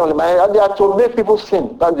are working on the mind, they are to make people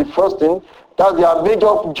sin. That's the first thing. That's their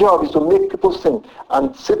major job, is to make people sin.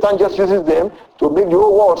 And Satan just uses them to make the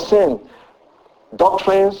whole world sin.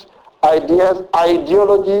 Doctrines, ideas,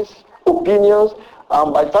 ideologies, opinions,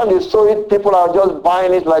 and by the time they sow it, people are just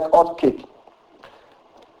buying it like hot cake.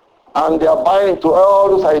 And they are buying into all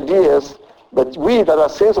those ideas. But we that are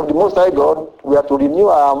saints of the Most High God, we have to renew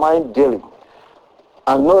our mind daily.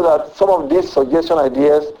 And know that some of these suggestion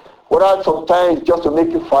ideas, whether sometimes it's just to make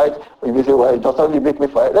you fight, you may say, well, it doesn't really make me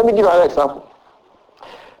fight. Let me give you another example.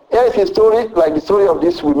 Here is a story, like the story of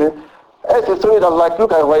these women. Here's a story that, like,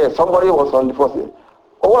 look at where somebody was on the first day.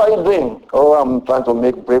 Oh, what are you doing? Oh, I'm trying to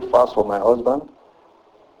make breakfast for my husband.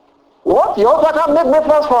 What? Your husband can't make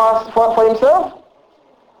breakfast for himself?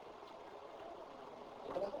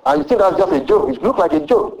 And you think that's just a joke. It looks like a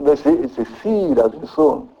joke. They say it's a seed that's been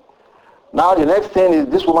sown. Now the next thing is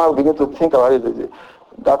this woman will begin to think about it.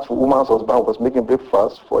 That woman's husband was making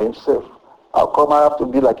breakfast for himself. How come I have to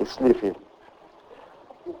be like a slave here?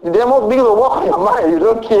 The demons begin to work on your mind. You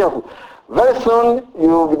don't care. Very soon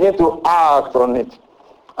you begin to act on it.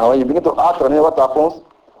 And when you begin to act on it, what happens?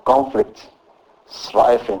 Conflict,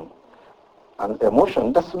 striving, and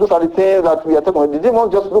emotion. Those are the things that we are talking about. The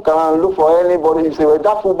demons just look around and look for anybody. You say, well,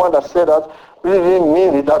 that woman that said that really didn't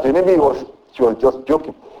mean it that way. Maybe she was just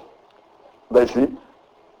joking. But you see,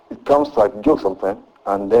 it comes like a joke sometimes.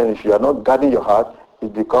 And then if you are not guarding your heart,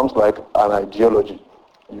 it becomes like an ideology.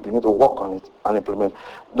 You begin to work on it and implement.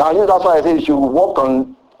 Now, that's why I say you should work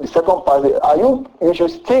on the second part. You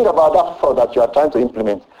should think about that thought that you are trying to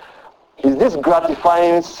implement. Is this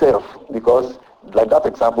gratifying self? Because, like that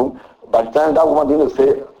example, by the time that woman begins to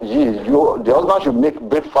say, the husband should make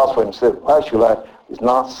breakfast for himself. Why should I? It's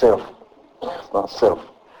not self. It's not self.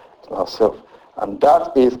 It's not self. And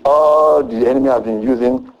that is all the enemy has been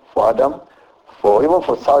using for Adam, even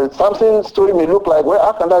for Samson's story may look like, well,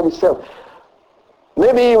 how can that be self?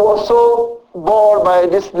 Maybe he was so bored by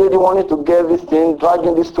this lady wanting to get this thing,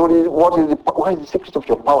 dragging this story. What is the secret of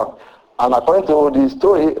your power? And according to the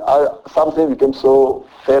story, Samson became so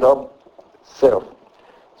fed up, self.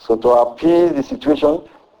 So to appease the situation,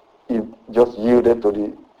 he just yielded to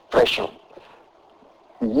the pressure.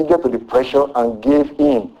 He yielded to the pressure and gave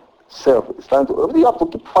in self. It's time to, you have to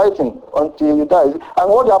keep fighting until you die. And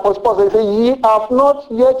what the Apostle Paul says, ye have not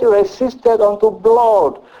yet resisted unto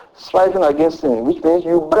blood, striving against sin, which means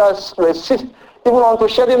you must resist even unto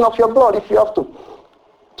shedding of your blood if you have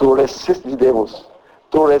to resist the devils,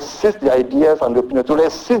 to resist the ideas and the opinions, to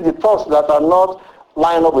resist the thoughts that are not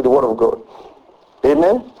lined up with the Word of God.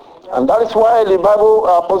 Amen? And that is why the Bible,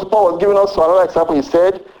 Apostle Paul was giving us another example. He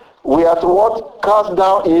said, we are to what? Cast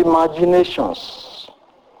down imaginations.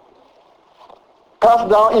 Cast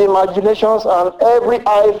down imaginations and every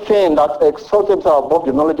high thing that exalts itself above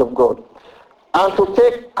the knowledge of God. And to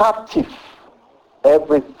take captive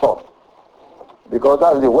every thought. Because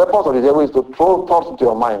that's the weapons of the devil, is to throw thoughts into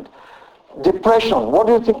your mind. Depression. What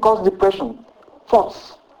do you think causes depression?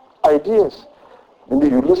 Thoughts, ideas. Maybe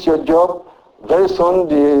you lose your job. Very soon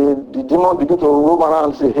the demon begin to roam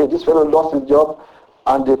around and say, hey, this fellow lost his job.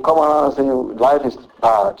 And they come around and say, life is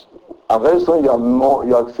bad. And very soon you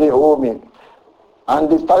are saying, oh me. And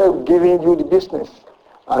they started giving you the business.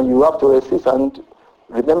 And you have to resist. And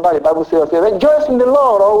remember the Bible says, rejoice in the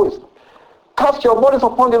Lord always. Cast your bodies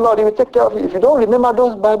upon the Lord. He will take care of you. If you don't remember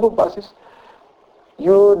those Bible verses,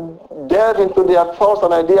 you delve into their thoughts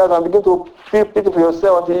and ideas and begin to feel pity for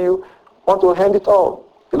yourself until you want to end it all.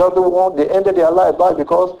 A lot of people they ended their life back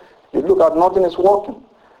because they look at nothing is working.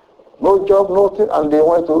 No job, nothing, and they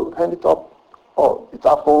want to end it up. Oh, it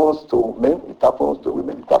happens to men, it happens to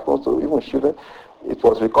women, it happens to even children. It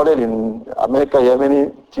was recorded in America here,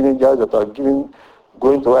 many teenagers that are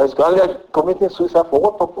going to high school, and they are committing suicide for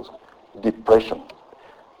what purpose? Depression.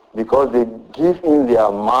 Because they give in their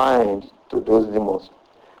mind to those demons.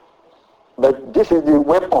 But this is the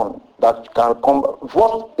weapon that can come.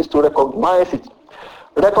 First is to recognize it.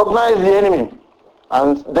 Recognize the enemy,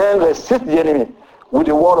 and then resist the enemy with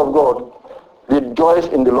the word of God. Rejoice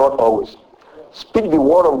in the Lord always. Speak the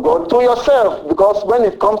word of God to yourself, because when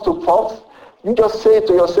it comes to thoughts, you just say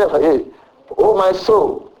to yourself, hey, oh my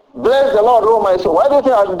soul, bless the Lord, oh my soul. Why do you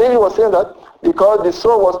think David was saying that? Because the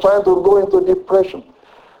soul was trying to go into depression.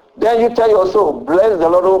 Then you tell your soul, bless the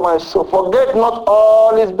Lord, oh my soul. Forget not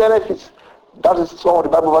all his benefits. That is some of the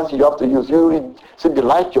Bible verses you have to use. You say,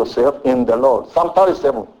 delight yourself in the Lord. Psalm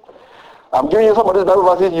 37. I'm giving you some of these Bible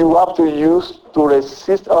verses you have to use to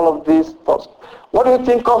resist all of these thoughts. What do you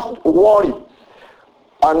think of worry?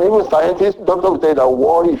 And even scientists, doctors will tell you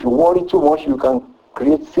that if you worry too much, you can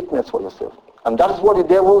create sickness for yourself. And that's what the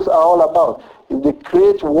devils are all about. If they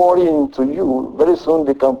create worry into you, very soon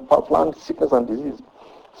they can plant sickness and disease.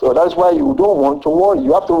 So that's why you don't want to worry.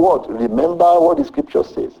 You have to what? Remember what the scripture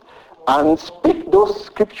says. And speak those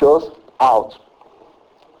scriptures out.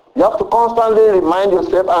 You have to constantly remind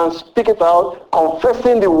yourself and speak it out,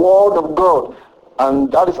 confessing the word of God.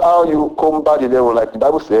 And that is how you combat the devil. Like the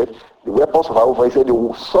Bible said, the weapons of our warfare, he said,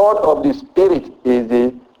 the sword of the Spirit is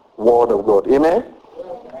the word of God. Amen?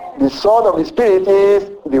 The sword of the Spirit is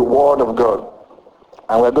the word of God.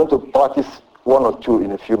 And we're going to practice one or two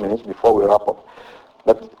in a few minutes before we wrap up.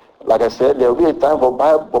 But like I said, there will be a time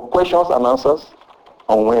for questions and answers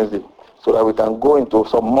on Wednesday so that we can go into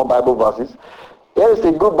some more Bible verses. Here is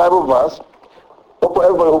a good Bible verse.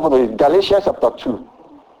 Everybody open to it. Galatians chapter 2,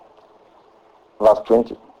 verse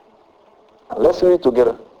 20. And let's read it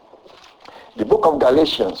together. The book of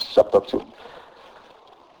Galatians chapter 2.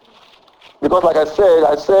 Because like I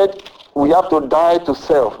said, we have to die to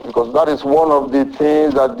self, because that is one of the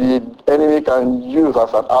things that the enemy can use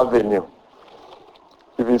as an avenue.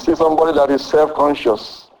 If you see somebody that is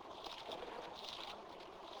self-conscious,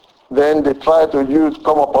 then they try to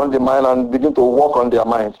come upon the mind and begin to work on their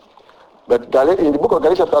mind. But in the book of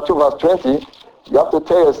Galatians chapter 2 verse 20, you have to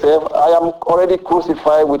tell yourself, I am already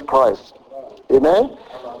crucified with Christ. Amen?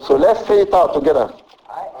 So let's say it out together.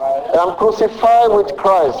 I am crucified with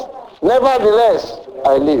Christ. Nevertheless,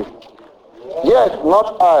 I live. Yet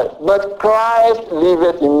not I, but Christ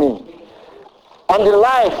liveth in me. And the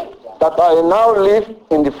life that I now live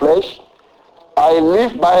in the flesh, I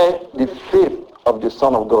live by the faith of the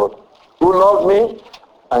Son of God, who loved me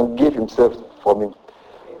and gave himself for me.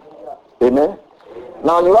 Amen?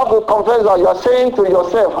 Now you have to confess that you are saying to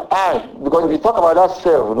yourself, I, because if you talk about that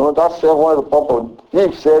self, that self wanted to pop up.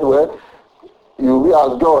 Eve said, well, you will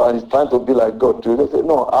as God, and he's trying to be like God too. They say,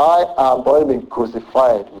 no, I have already been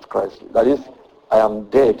crucified with Christ. That is, I am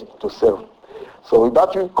dead to self. So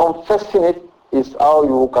without you confessing it is how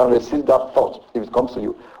you can resist that thought if it comes to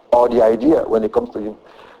you, or the idea when it comes to you.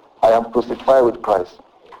 I am crucified with Christ.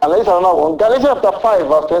 And let's another one. Galatians chapter 5,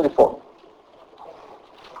 verse 24.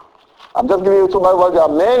 I'm just giving you two Bibles. There are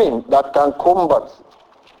many that can combat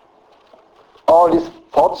all these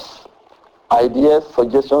thoughts, ideas,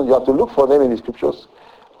 suggestions. You have to look for them in the scriptures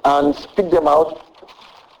and speak them out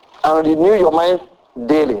and renew your mind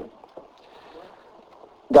daily.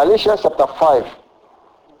 Galatians chapter 5.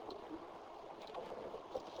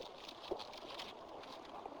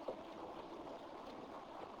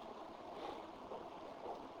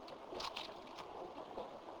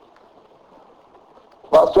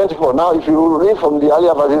 Verse 24. Now, if you read from the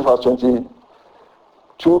earlier verses, verse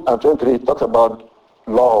 22 and 23, it talks about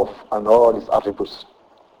love and all its attributes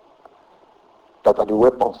that are the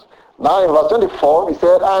weapons. Now, in verse 24, he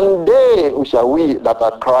said, and they, which are we that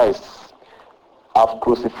are Christ, have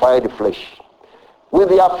crucified the flesh with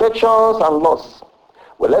the affections and lusts.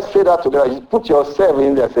 Well, let's say that together. You put yourself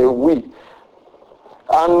in there, say we.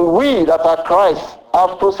 And we that are Christ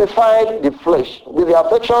have crucified the flesh with the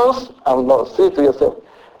affections and lusts. Say it to yourself.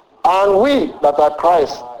 And we that are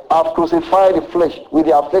Christ have crucified the flesh with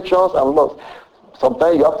the affections and lusts.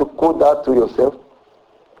 Sometimes you have to quote that to yourself.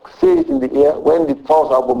 Say it in the air. When the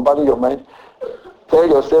thoughts are bombarding your mind, tell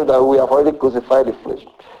yourself that we have already crucified the flesh.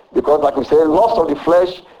 Because like we say, lust of the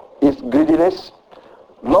flesh is greediness.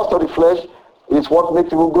 Lust of the flesh is what makes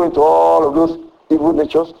people go into all of those evil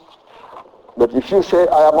natures. But if you say,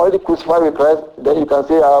 I am already crucified with Christ, then you can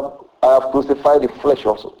say, I have crucified the flesh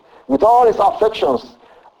also. With all its affections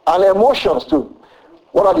and emotions too.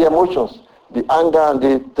 What are the emotions? The anger and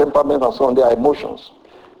the temperament and so on, they are emotions.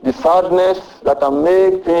 The sadness that can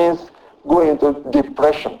make things go into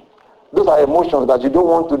depression. Those are emotions that you don't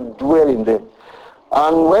want to dwell in them.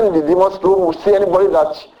 And when the demons will see anybody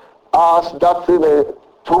that has that thing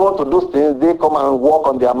prone to those things, they come and work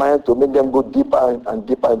on their mind to make them go deeper and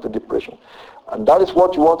deeper into depression. And that is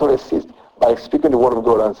what you want to resist by speaking the word of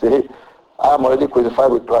God and say, hey, I am already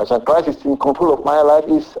crucified with Christ. And Christ is in control of my life.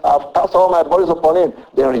 I've cast all my bodies upon him.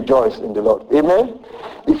 Then rejoice in the Lord. Amen?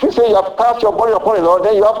 If you say you have cast your body upon the Lord,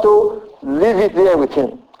 then you have to leave it there with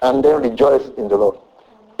him. And then rejoice in the Lord.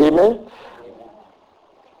 Amen?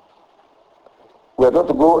 We're going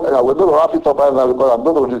to wrap it up right now because I'm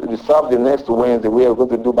going to reserve the next Wednesday where we're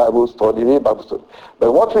going to do Bible study.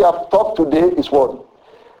 But what we have talked today is what?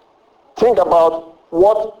 Think about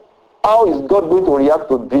how is God going to react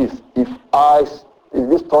to this if I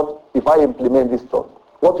implement this thought?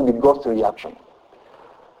 What will be God's reaction?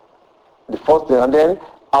 The first thing, and then,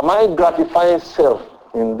 am I gratifying self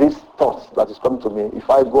in these thoughts that is coming to me if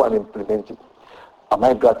I go and implement it? Am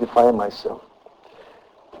I gratifying myself?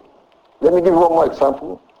 Let me give you one more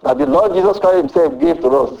example that the Lord Jesus Christ himself gave to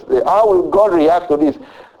us. How will God react to this?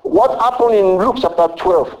 What happened in Luke chapter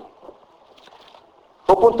 12?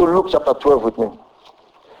 Open to Luke chapter 12 with me.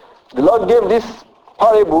 The Lord gave this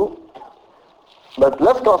parable, but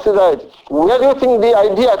let's consider it. Where do you think the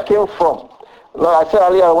idea came from? Like I said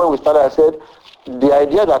earlier when we started, I said, the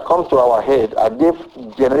idea that comes to our head, are they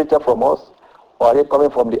generated from us or are they coming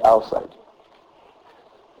from the outside?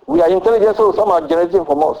 We are intelligent, so some are generating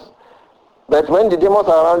from us. But when the demons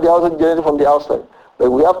are around, they are also generated from the outside.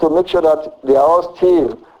 But we have to make sure that they are all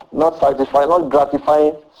still not satisfying, not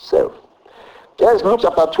gratifying self. Here's Luke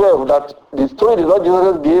chapter 12, that the story the Lord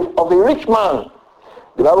Jesus gave of a rich man.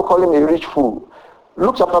 The Bible calls him a rich fool.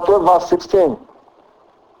 Luke chapter 12, verse 16.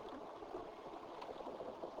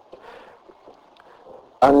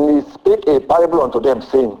 And he spake a parable unto them,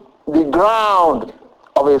 saying, the ground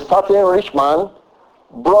of a certain rich man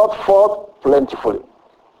brought forth plentifully.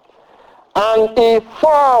 And he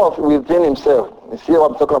thought within himself. You see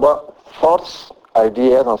what I'm talking about? Thoughts,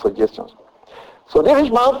 ideas, and suggestions. So the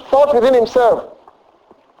rich man thought within himself,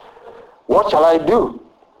 what shall I do?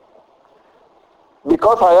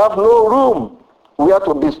 Because I have no room where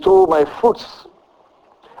to bestow my fruits.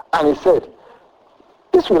 And he said,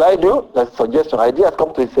 this will I do. That's a suggestion. Ideas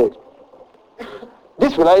come to his head.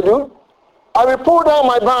 This will I do. I will pull down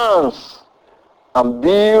my barns and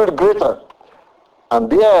build greater. And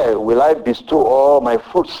there will I bestow all my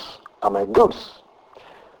fruits and my goods.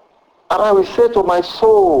 And I will say to my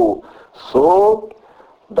soul, soul,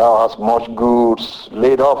 thou hast much goods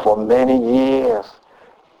laid up for many years.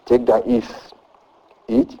 Take thy ease.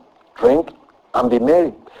 Eat, drink, and be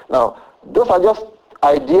merry. Now, those are just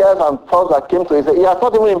ideas and thoughts that came to his head. He has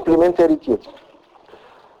not even implemented it yet.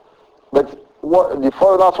 But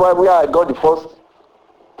that's why I got the first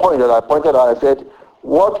point that I pointed out. I said,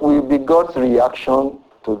 what will be God's reaction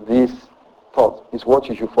to this thought is what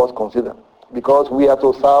you should first consider. Because we are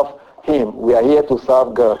to serve him. We are here to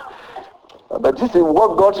serve God. But this is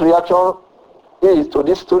what God's reaction is to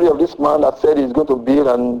this story of this man that said he's going to build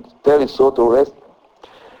and tell his soul to rest.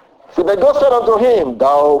 See, but God said unto him,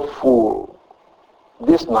 thou fool,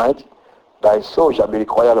 this night thy soul shall be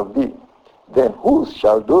required of thee. Then whose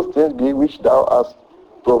shall those things be which thou hast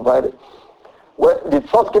provided? Well, the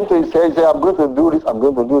thought came to his head, he said, I'm going to do this, I'm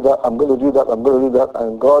going to do that, I'm going to do that, I'm going to do that.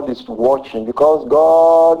 And God is watching because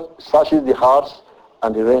God searches the hearts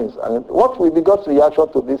and the reins. And what will be God's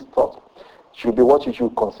reaction to this thought should be what you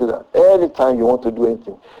should consider. Anytime you want to do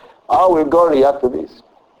anything, how will God react to this?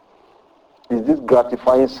 Is this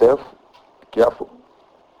gratifying self? Be careful.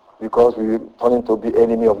 Because we turn into the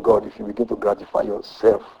enemy of God if you begin to gratify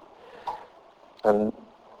yourself. And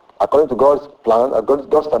according to God's plan,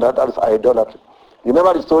 God's standard, that is idolatry. You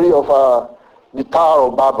remember the story of the Tower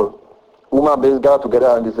of Babel? Human beings gather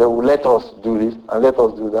together and they say, well, let us do this and let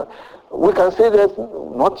us do that. We can say there's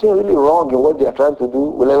nothing really wrong in what they are trying to do.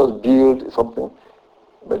 Well, let us build something.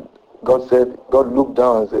 But God said, God looked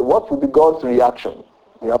down and said, what will be God's reaction?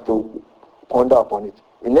 We have to ponder upon it.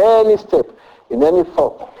 In any step, in any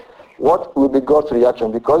thought, what will be God's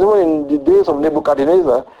reaction? Because even in the days of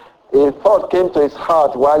Nebuchadnezzar, a thought came to his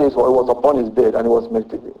heart while he was upon his bed and he was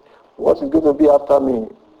meditating. What is going to be after me?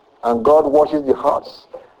 And God watches the hearts.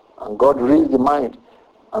 And God reads the mind.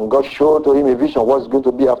 And God showed to him a vision what's going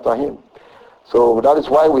to be after him. So that is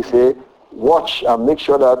why we say, watch and make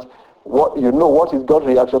sure that what is God's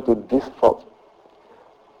reaction to this thought.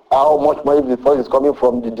 How much more if the thought is coming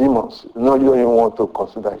from the demons? You don't even want to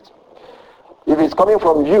consider it. If it's coming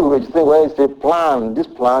from you, you think, well, it's a plan. This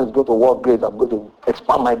plan is going to work great. I'm going to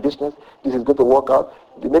expand my business. This is going to work out.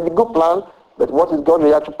 It may be a good plan, but what is God's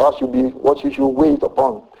reaction past should be what you should wait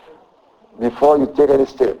upon before you take any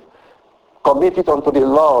step. Commit it unto the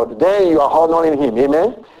Lord. Then you are honoring him.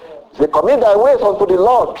 Amen? Say, commit thy ways unto the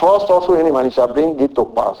Lord. Trust also in him and he shall bring it to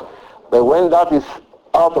pass. But when that is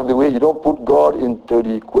out of the way, you don't put God into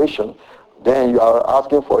the equation, then you are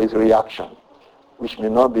asking for his reaction, which may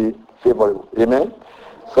not be favorable. Amen?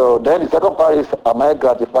 So then the second part is, am I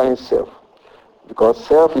gratifying self? Because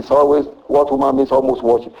self is always what human beings almost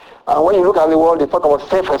watching. And when you look at the world, they talk about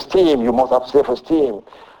self-esteem. You must have self-esteem.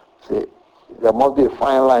 See, there must be a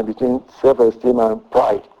fine line between self-esteem and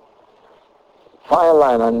pride. Fine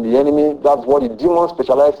line, and the enemy, that's what the demons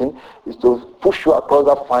specialize in, is to push you across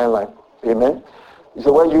that fine line. Amen? He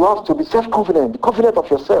said, well, you have to be self-confident. Be confident of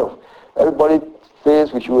yourself. Everybody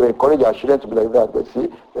says we should encourage our children to be like that. But see,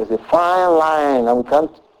 there's a fine line, and we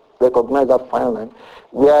can't recognize that fine line.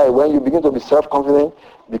 Where when you begin to be self-confident,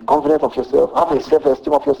 be confident of yourself, have a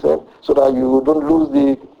self-esteem of yourself, so that you don't lose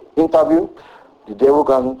the interview. The devil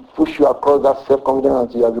can push you across that self-confidence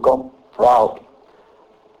until you have become proud,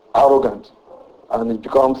 arrogant, and it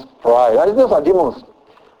becomes pride. And those are demons.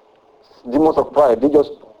 Demons of pride. They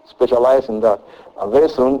just specialize in that. And very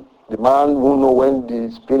soon, the man will know when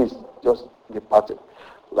the spirit just departed.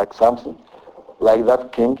 Like Samson, like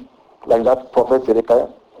that king, like that prophet Zedekiah,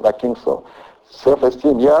 like King Saul.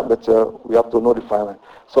 Self-esteem, yeah, but we have to know the final.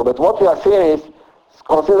 So, but what we are saying is,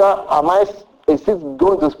 consider, is it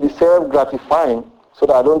going to be self-gratifying so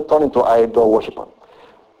that I don't turn into idol worshiper?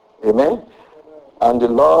 Amen? And the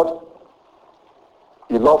Lord,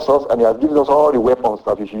 He loves us and He has given us all the weapons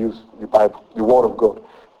that we should use, the Bible, the Word of God.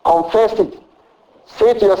 Confess it.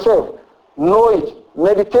 Say it to yourself. Know it.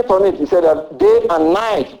 Meditate on it. He said that day and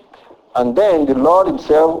night. And then the Lord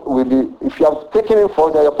Himself will be, if you have taken Him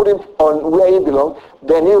first and you put Him on where He belongs,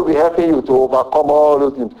 then He will be helping you to overcome all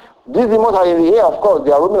those things. These demons are in the air, of course,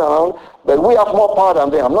 they are roaming around, but we have more power than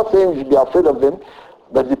them. I'm not saying you should be afraid of them,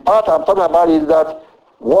 but the part I'm talking about is that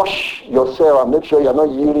wash yourself and make sure you're not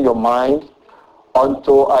yielding your mind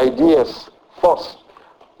onto ideas first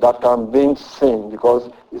that can bring sin.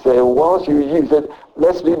 Because He said, once you yield, He said,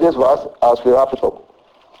 let's read this verse as we wrap it up.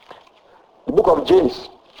 The book of James.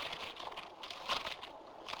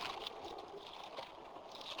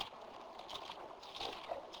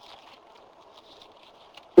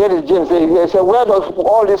 Here is James. He said, where does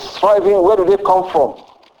all this striving, where do they come from?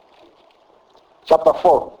 Chapter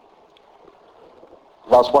 4.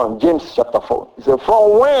 Verse 1. James chapter 4. He said,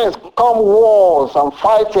 from whence come wars and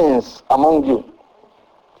fightings among you?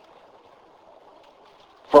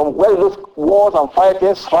 From where do those wars and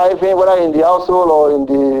fightings, striving, whether in the household or in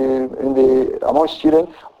the amongst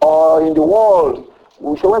children or in the world?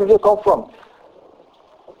 We say, where do they come from?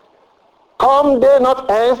 Come they not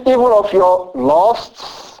hence even of your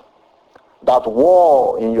lusts that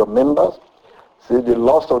war in your members? See, the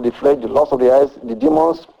lust of the flesh, the lust of the eyes, the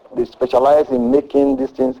demons, they specialize in making these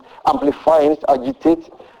things, amplifying it, agitate,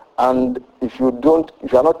 and if you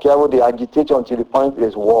are not careful, they agitate you until the point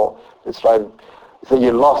there's war, there's striving. So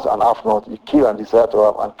you lost and have not, you kill and desire to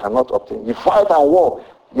have and cannot obtain. You fight and war,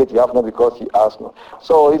 yet you have not because you ask not.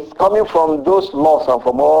 So it's coming from those lusts and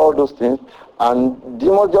from all those things, and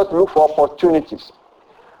demons just look for opportunities.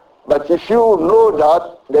 But if you know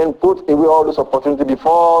that, then put away all those opportunities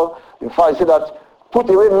before. In fact, I say that put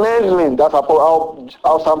away meddling. That's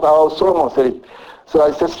how Solomon said it. So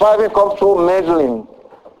I say striving comes through meddling.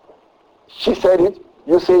 She said it,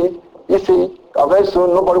 you say it, he say it, and very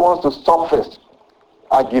soon nobody wants to stop first.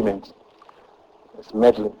 Argument. It's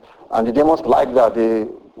meddling. And the demons like that. They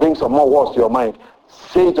bring some more words to your mind.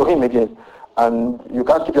 Say it to him again. And you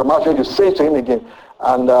can't keep your mouth shut, you say it to him again.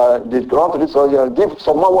 And they go on to this, so you give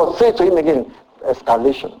some more words, say it to him again.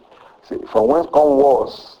 Escalation. See, from whence come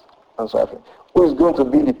wars and so on. Who is going to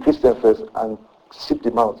be the Christian first and sit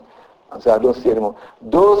them out and say, I don't see anymore?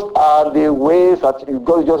 Those are the ways that you've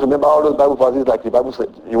got to just remember all those Bible verses like the Bible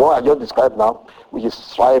said. The one I just described now, which is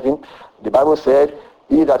striving. The Bible said,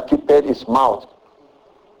 he that keepeth his mouth,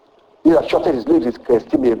 he that shutteth his lips is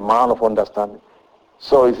esteemed a man of understanding.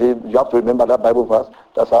 So you have to remember that Bible verse.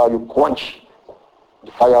 That's how you quench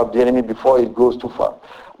the fire of the enemy before it goes too far.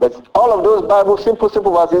 But all of those Bible simple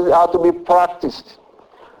verses are to be practiced.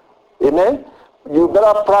 Amen? You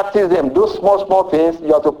better practice them. Those small things,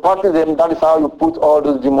 you have to practice them. That is how you put all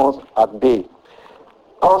those demons at bay.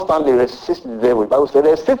 Constantly resist the devil. The Bible says,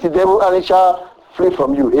 resist the devil and he shall flee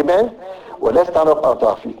from you. Amen? Well, let's stand up out of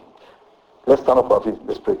our feet. Let's stand up out of our feet.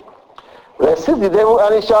 Let's pray. Resist the devil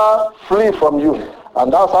and he shall flee from you.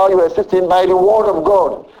 And that's how you resist him, by the word of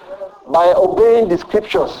God, by obeying the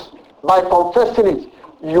scriptures, by confessing it.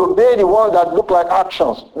 You obey the ones that look like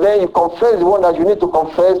actions. Then you confess the one that you need to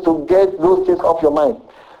confess to get those things off your mind.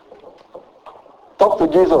 Talk to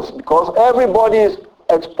Jesus, because everybody is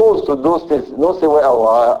exposed to those things. Don't say,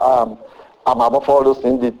 well, I'm above all those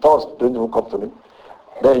things. The thoughts don't even come to me.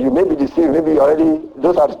 Then you may be deceived. Maybe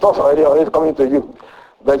those are the thoughts already coming to you.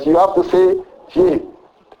 But you have to say, hey,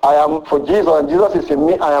 I am for Jesus, and Jesus is in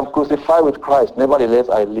me. I am crucified with Christ. Nevertheless,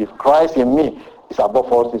 I live. Christ in me is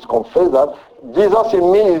above all things. Confess that. Jesus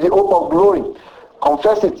in me is the hope of glory.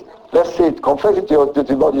 Confess it. Let's say it. Confess it to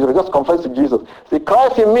Lord Jesus. Just confess to Jesus. Say,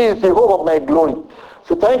 Christ in me is the hope of my glory.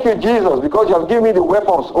 Say, thank you, Jesus, because you have given me the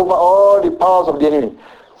weapons over all the powers of the enemy.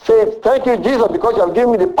 Say, thank you, Jesus, because you have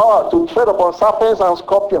given me the power to tread upon serpents and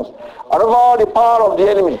scorpions and over all the power of the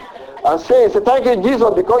enemy. And say, thank you,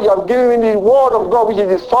 Jesus, because you have given me the word of God, which is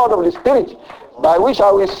the sword of the Spirit, by which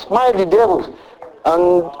I will smite the devils,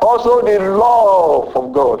 and also the love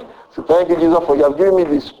of God. So thank you, Jesus, for you have given me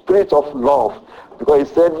the spirit of love. Because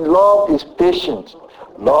he said, love is patient.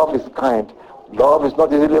 Love is kind. Love is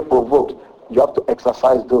not easily provoked. You have to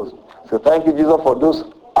exercise those. So thank you, Jesus, for those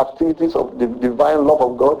activities of the divine love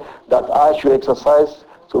of God that I should exercise,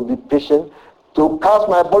 to be patient, to cast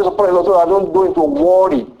my body upon the Lord so I don't go into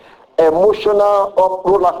worry, emotional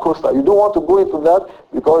roller coaster. You don't want to go into that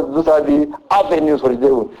because those are the avenues for the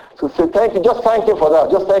devil. So say thank you, just thank him for that.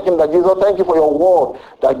 Just thank him that Jesus, thank you for your word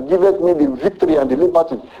that giveth me the victory and the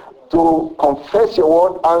liberty to confess your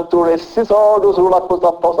word and to resist all those roller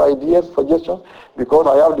coaster thoughts, ideas, suggestions, because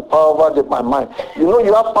I have the power over my mind. You know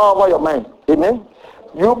you have power over your mind. Amen?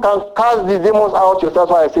 You can cast these demons out yourself.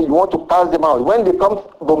 That's why I say you want to cast them out. When they come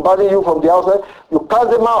bombarding you from the outside, you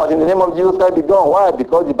cast them out in the name of Jesus Christ. Be gone. Why?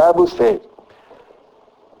 Because the Bible said,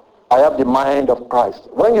 I have the mind of Christ.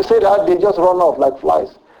 When you say that, they just run off like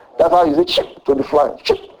flies. That's how you say, chip to the fly.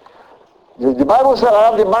 Chip. The Bible said, I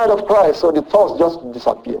have the mind of Christ, so the thoughts just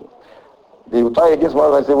disappear. They will try against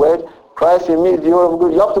one and say, well, Christ in me is the word of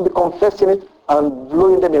God. You have to be confessing it and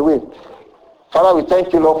blowing them away. Father, we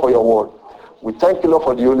thank you, Lord, for your word. We thank you, Lord,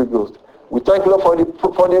 for the Holy Ghost. We thank you, Lord, for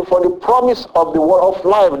the promise of the word of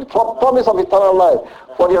life, the promise of eternal life,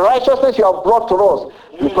 for the righteousness you have brought to us.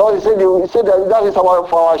 Because he said that is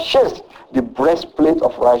for our chest, the breastplate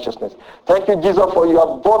of righteousness. Thank you, Jesus, for you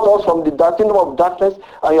have brought us from the kingdom of darkness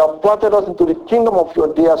and you have planted us into the kingdom of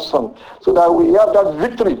your dear Son, so that we have that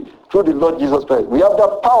victory through the Lord Jesus Christ. We have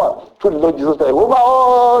that power through the Lord Jesus Christ over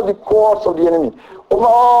all the courts of the enemy, over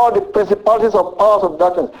all the principalities of powers of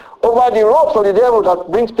darkness, over the ropes of the devil that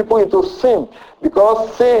brings people into sin,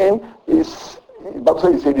 because sin is, the Bible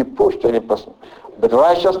says, a reproach to any person. But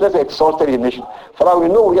righteousness exalted a nation. Father, we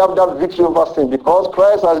know we have that victory over sin because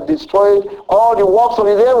Christ has destroyed all the works of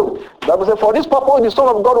the devil. The Bible says, for this purpose the Son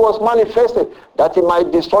of God was manifested, that he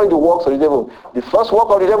might destroy the works of the devil. The first work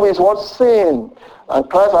of the devil is what? Sin. And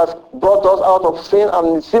Christ has brought us out of sin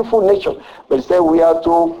and the sinful nature. But he said we are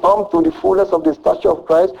to come to the fullness of the stature of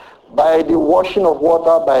Christ by the washing of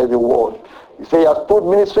water by the word. He said he has put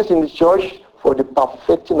ministries in the church for the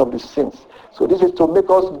perfecting of the saints. So this is to make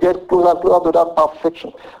us get closer and closer to that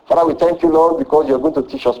perfection. Father, we thank you, Lord, because you're going to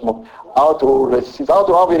teach us more how to resist, how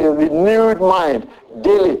to have a renewed mind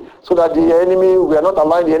daily, so that the enemy, we are not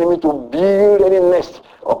allowing the enemy to build any nest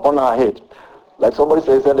upon our head. Like somebody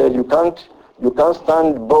said that you can't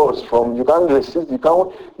stand birds from, you can't resist, you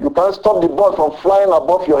can't stop the bird from flying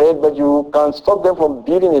above your head, but you can stop them from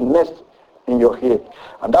building a nest in your head.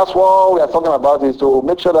 And that's what we are talking about, is to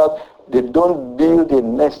make sure that they don't build a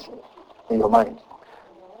nest in your mind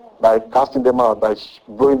by casting them out, by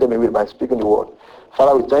blowing them away, by speaking the word.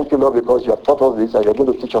 Father, we thank you, Lord, because you have taught us this and you're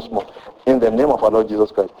going to teach us more. In the name of our Lord Jesus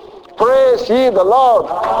Christ. Praise ye the Lord.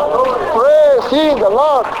 Praise ye the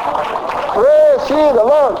Lord. Praise ye the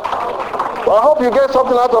Lord. Well, I hope you get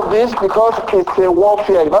something out of this, because it's a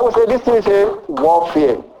warfare. The Bible says this thing is a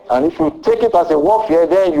warfare. And if you take it as a warfare,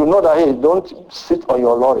 then you know that, hey, don't sit on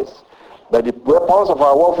your laurels. But the weapons of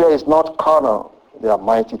our warfare is not carnal. They are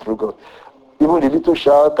mighty through God. Even the little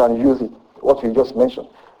child can use it, what we just mentioned.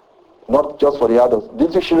 Not just for the adults.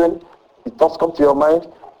 Little children, it thoughts come to your mind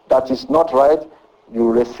that is not right,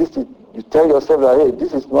 you resist it. You tell yourself that, hey,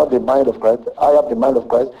 this is not the mind of Christ. I have the mind of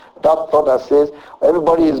Christ. That thought that says,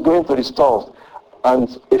 everybody is going to the stores. And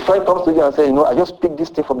a friend comes to you and says, you know, I just picked this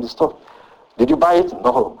thing from the store. Did you buy it?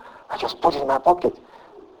 No. I just put it in my pocket.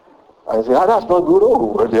 I say, that's not good.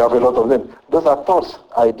 Oh, well, they have a lot of them. Those are thoughts,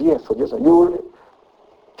 ideas, suggestions. You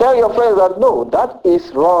tell your friends that, no, that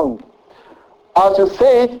is wrong. As you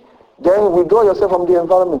say it, then withdraw yourself from the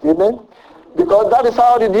environment. Amen? Because that is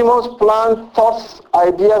how the demons plant thoughts,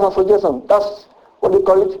 ideas, and suggestions. That's what they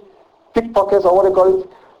call it, pickpockets, or what they call it,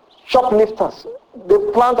 shoplifters. They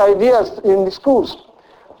plant ideas in the schools.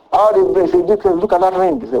 How they say, look at that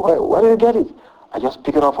ring. They say, where did you get it? I just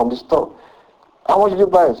pick it up from the store. How much did you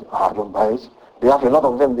buy it? I don't buy it. They have a lot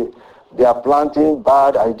of them. They are planting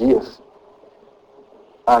bad ideas.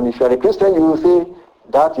 And if you are a Christian, you will say,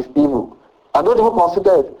 that is evil. And don't even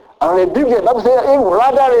consider it. And rebuke them. That will say,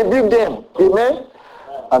 rather rebuke them. Amen?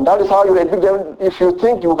 And that is how you rebuke them. If you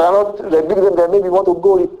think you cannot rebuke them, then maybe you want to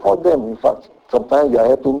go report them. In fact, sometimes you are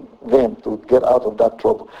helping them to get out of that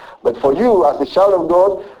trouble. But for you, as a child of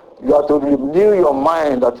God, you have to renew your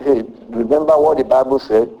mind that, hey, remember what the Bible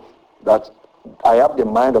said, that I have the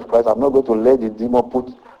mind of Christ. I'm not going to let the demon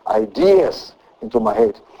put ideas into my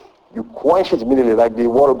head. You quench it immediately, like the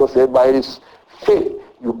word of God said, by his faith,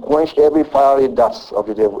 you quench every fiery dust of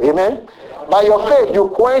the devil. Amen? By your faith, you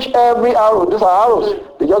quench every arrow. These are arrows.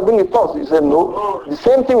 They just bring the thoughts. You say, no. The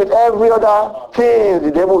same thing with every other thing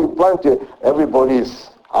the devil will plant you. Everybody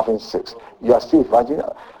is having sex. You are still virgin.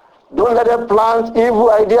 Don't let them plant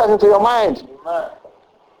evil ideas into your mind.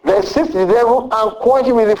 Resist the devil and quench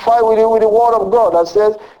him with the fire with the word of God. That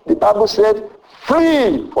says, the Bible said,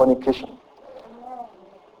 flee fornication.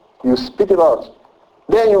 You speak it out.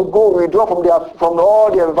 Then you go withdraw from all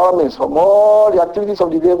the environments, from all the activities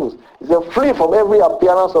of the devils. He said, flee from every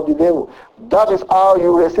appearance of the devil. That is how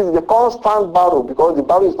you resist the constant battle, because the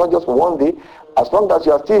battle is not just for one day. As long as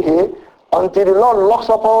you are still here, until the Lord locks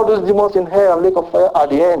up all those demons in hell and lake of fire at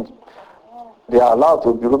the end, they are allowed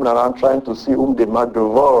to be roaming around trying to see whom they might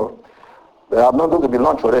devour. They are not going to be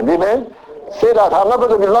lunch for them. Amen? Say that. I'm not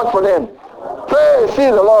going to be lunch for them. Pray,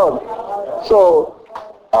 see the Lord. So,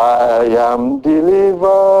 I am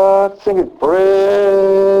delivered. Sing it.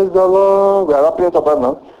 Praise the Lord. We are wrapping it up right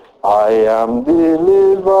now. I am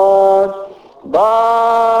delivered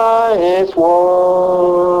by His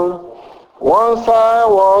word. Once I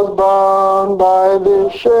was bound by the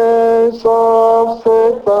chains of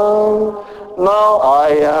Satan. Now I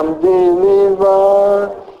am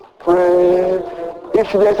delivered. Pray.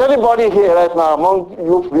 If there's anybody here right now among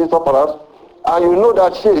you visitor perhaps, and you know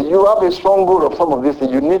that you have a stronghold of some of these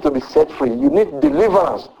things, you need to be set free. You need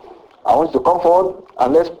deliverance. I want you to come forward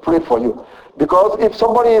and let's pray for you. Because if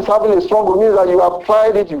somebody is having a stronghold, it means that you have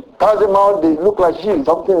tried it, you cast them out, they look like you.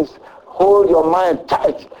 Something is hold your mind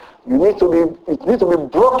tight. It needs to be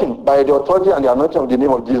broken by the authority and the anointing of the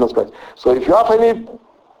name of Jesus Christ. So if you have any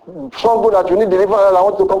stronghold that you need deliverance, I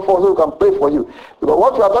want you to come forward so we can pray for you. Because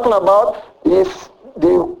what we are talking about is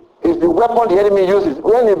the weapon the enemy uses.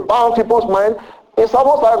 When he bound people's mind, it's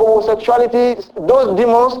almost like homosexuality. Those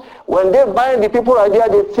demons, when they bind the people's idea,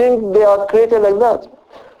 they think they are created like that.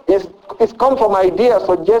 It's come from ideas,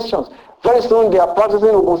 suggestions. Very soon they are practicing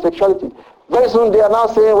homosexuality. Very soon they are now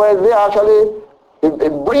saying, well, they are actually a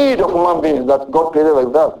breed of human beings that God created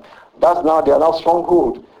like that. They are now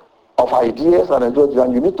stronghold of ideas and ideology,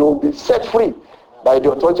 and you need to be set free by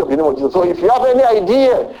the authority of the name of Jesus. So if you have any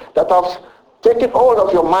idea that has taken hold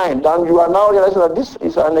of your mind and you are now realizing that this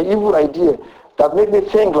is an evil idea that makes me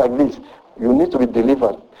think like this, you need to be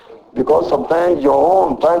delivered. Because sometimes your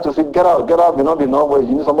own trying to say get out may not be enough, but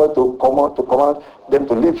you need somebody to command them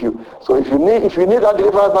to leave you. So if you need that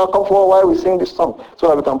deliverance now, come forward while we sing this song so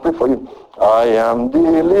that we can pray for you. I am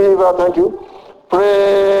delivered. Thank you.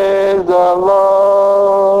 Praise the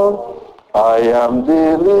Lord. I am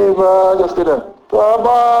delivered. Just stay there.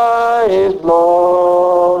 By His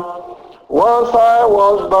blood. Once I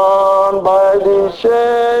was bound by the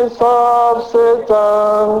chains of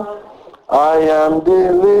Satan. I am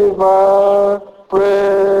delivered.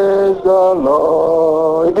 Praise the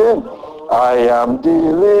Lord. Again. I am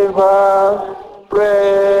delivered.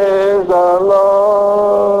 Praise the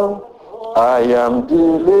Lord. I am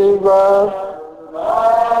delivered.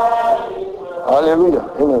 Hallelujah.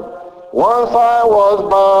 Amen. Once I was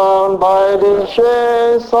bound by the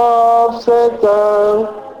chains of Satan,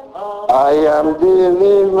 I am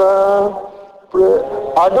delivered.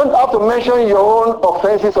 I don't have to mention your own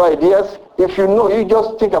offenses or ideas. If you know, you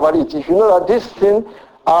just think about it. If you know that this sin,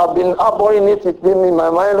 I've been harboring it, it's been in my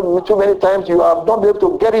mind too many times, you have not been able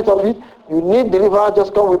to get it of it, you need deliverance,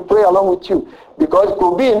 just come, we pray along with you. Because it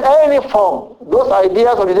could be in any form. Those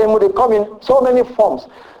ideas of the devil, they come in so many forms.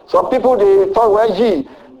 Some people, they thought, well, gee,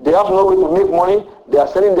 they have no way to make money. They are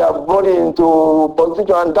selling their body into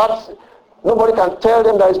prostitution, and that's, nobody can tell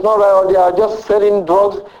them that it's not right, or they are just selling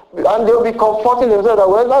drugs, and they'll be comforting themselves that,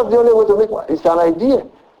 well, that's the only way to make money. It's an idea.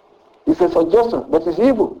 It's a suggestion, but it's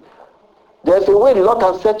evil. There's a way the Lord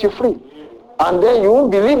can set you free. And then you won't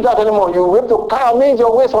believe that anymore. You will have to commit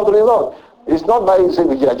your ways unto the Lord. It's not by you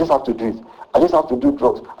saying, yeah, I just have to do it. I just have to do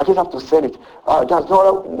drugs. I just have to sell it. That's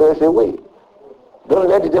not, there's a way. Don't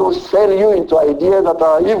let the devil sell you into ideas that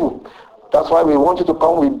are evil. That's why we want you to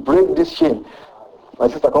come. We break this chain. My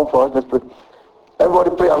sister, come for us. Let's pray. Everybody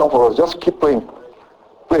pray along for us. Just keep praying.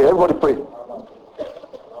 Pray. Everybody pray.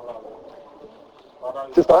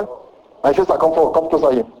 Sister, my sister, come forward. Come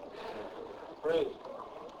closer here. Pray.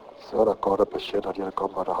 Now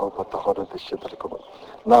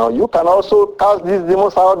you can also cast these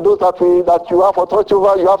demons out, those that you have authority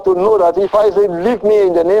over. You have to know that if I say, leave me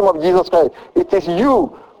in the name of Jesus Christ, it is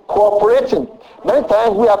you cooperating. Many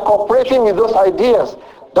times we are cooperating with those ideas.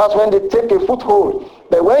 That's when they take a foothold.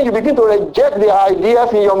 But when you begin to reject the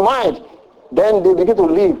ideas in your mind, then they begin to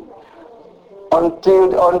leave.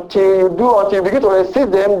 Until you begin to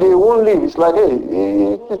resist them, they won't leave. It's like, hey,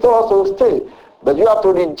 it's also stay. But you have to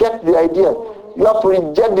reject the idea. You have to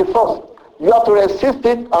reject the thoughts. You have to resist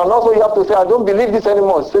it, and also you have to say, I don't believe this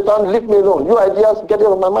anymore. Satan, leave me alone. Your ideas, get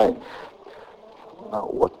out of my mind. Now,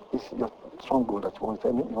 what is your stronghold that you want to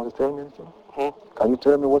tell me? You want to tell me anything? Can you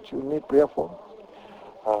tell me what you need prayer for?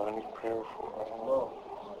 I need prayer for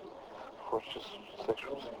for just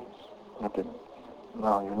sexual sins. Okay.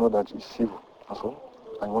 Now you know that it's evil. That's all.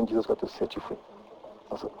 And you want Jesus Christ to set you free.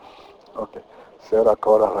 That's all. Okay.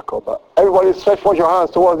 Everybody stretch forth your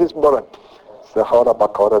hands towards this brother. It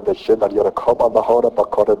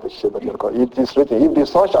is written, if the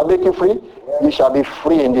Son shall make you free, you shall be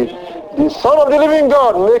free indeed. The Son of the living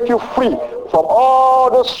God make you free from all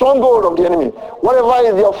the stronghold of the enemy. Whatever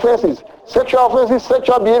is the offenses, sexual offenses,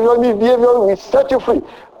 sexual behavior, misbehavior, we set you free.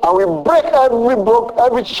 And we break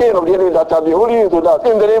every chain of the enemy that has been holding you to that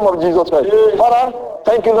in the name of Jesus Christ. Father,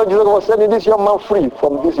 thank you, Lord Jesus, for setting this young man free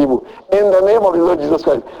from this evil. In the name of the Lord Jesus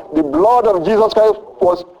Christ. The blood of Jesus Christ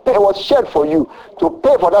was shed for you to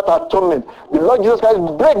pay for that atonement. The Lord Jesus Christ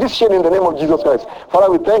break this chain in the name of Jesus Christ. Father,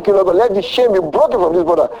 we thank you, Lord, but let this chain be broken from this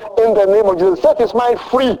brother in the name of Jesus. Set his mind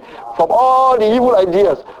free from all the evil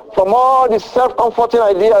ideas, from all the self-comforting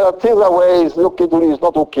ideas that things that way is okay to do, is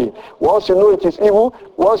not okay. Once you know it is evil,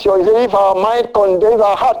 once you say, if our mind condemns,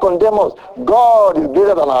 our heart condemns us, God is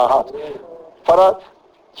greater than our heart. Father,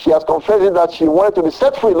 she has confessed it that she wanted to be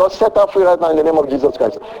set free. Lord, set her free right now in the name of Jesus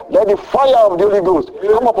Christ. Let the fire of the Holy Ghost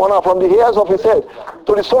come upon her from the hairs of his head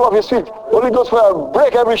to the sole of his feet. Holy Ghost fire,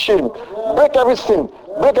 break every shame, break every sin,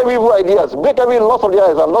 break every evil ideas, break every lust of the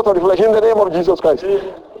eyes and lust of the flesh in the name of Jesus Christ.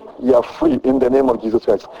 You are free in the name of Jesus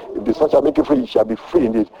Christ. If the Son shall make you free, you shall be free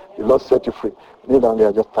indeed. The Lord set you free. Kneel down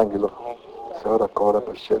there, just thank the Lord.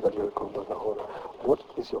 What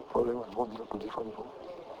is your problem and what do you do for me?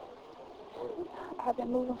 I've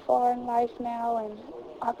been moving far in life now, and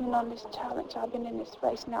I've been on this challenge. I've been in this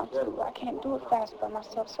race now too. I can't do it fast by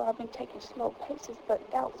myself, so I've been taking slow paces, but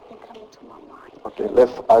doubt's been coming to my mind. Okay,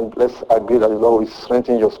 let's agree that the Lord will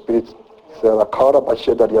strengthen your spirit. Father,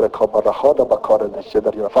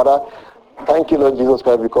 thank you, Lord Jesus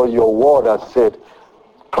Christ, because your word has said,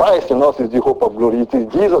 Christ in us is the hope of glory. It is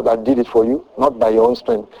Jesus that did it for you, not by your own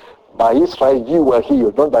strength. By his stripes you were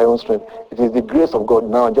healed, not by your own strength. It is the grace of God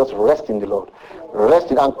now. Just rest in the Lord. Rest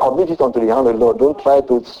in and commit it unto the hand of the Lord. Don't try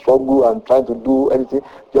to struggle and try to do anything.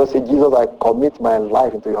 Just say, Jesus, I commit my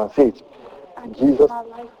life into your hand. Say it. Jesus,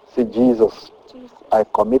 say, Jesus, I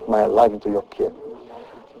commit my life into your care.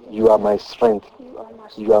 You are my strength.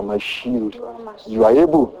 You are my shield. You are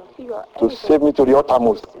able to save me to the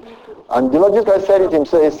uttermost. And the Lord Jesus Christ said it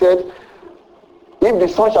himself. He said, if the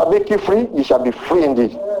Son shall make you free, you shall be free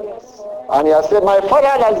indeed. And he has said, my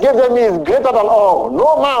Father that gave them me is greater than all.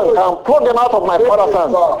 No man can pluck them out of my Father's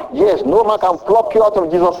hand. Yes, no man can pluck you out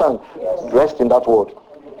of Jesus' hand. Rest in that word.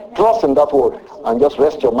 Trust in that word. And just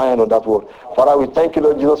rest your mind on that word. Father, we thank you,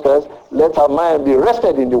 Lord Jesus Christ. Let her mind be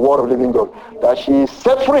rested in the word of the living God. That she is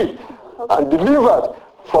set free and delivered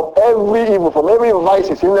from every evil, from every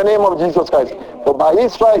vices in the name of Jesus Christ. For by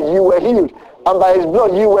his stripes you were healed. And by his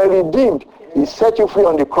blood you were redeemed. He set you free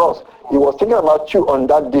on the cross. He was thinking about you on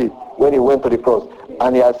that day when he went to the cross.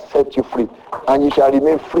 And he has set you free. And you shall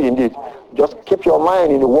remain free indeed. Just keep your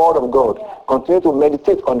mind in the word of God. Continue to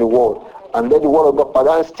meditate on the word. And let the word of God pass.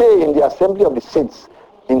 And stay in the assembly of the saints.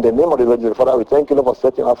 In the name of the Lord Jesus. Father, we thank you, Lord, for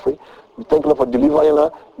setting her free. We thank you, Lord, for delivering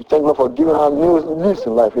her. We thank you, Lord, for giving her new leaves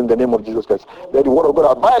in life in the name of Jesus Christ. Let the word of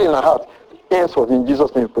God abide in her heart. Henceforth, in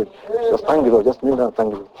Jesus' name, pray. Just thank you, Lord. Just kneel down and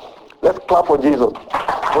thank you. Let's clap for Jesus.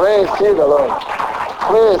 Praise the Lord.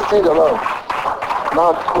 Praise the Lord.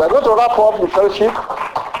 Now, we're going to wrap up the fellowship.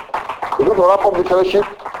 We're going to wrap up the fellowship.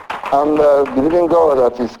 And believing God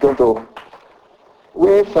that is going to...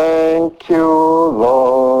 We thank you,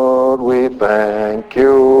 Lord. We thank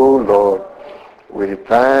you, Lord. We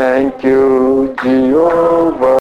thank you, Jehovah.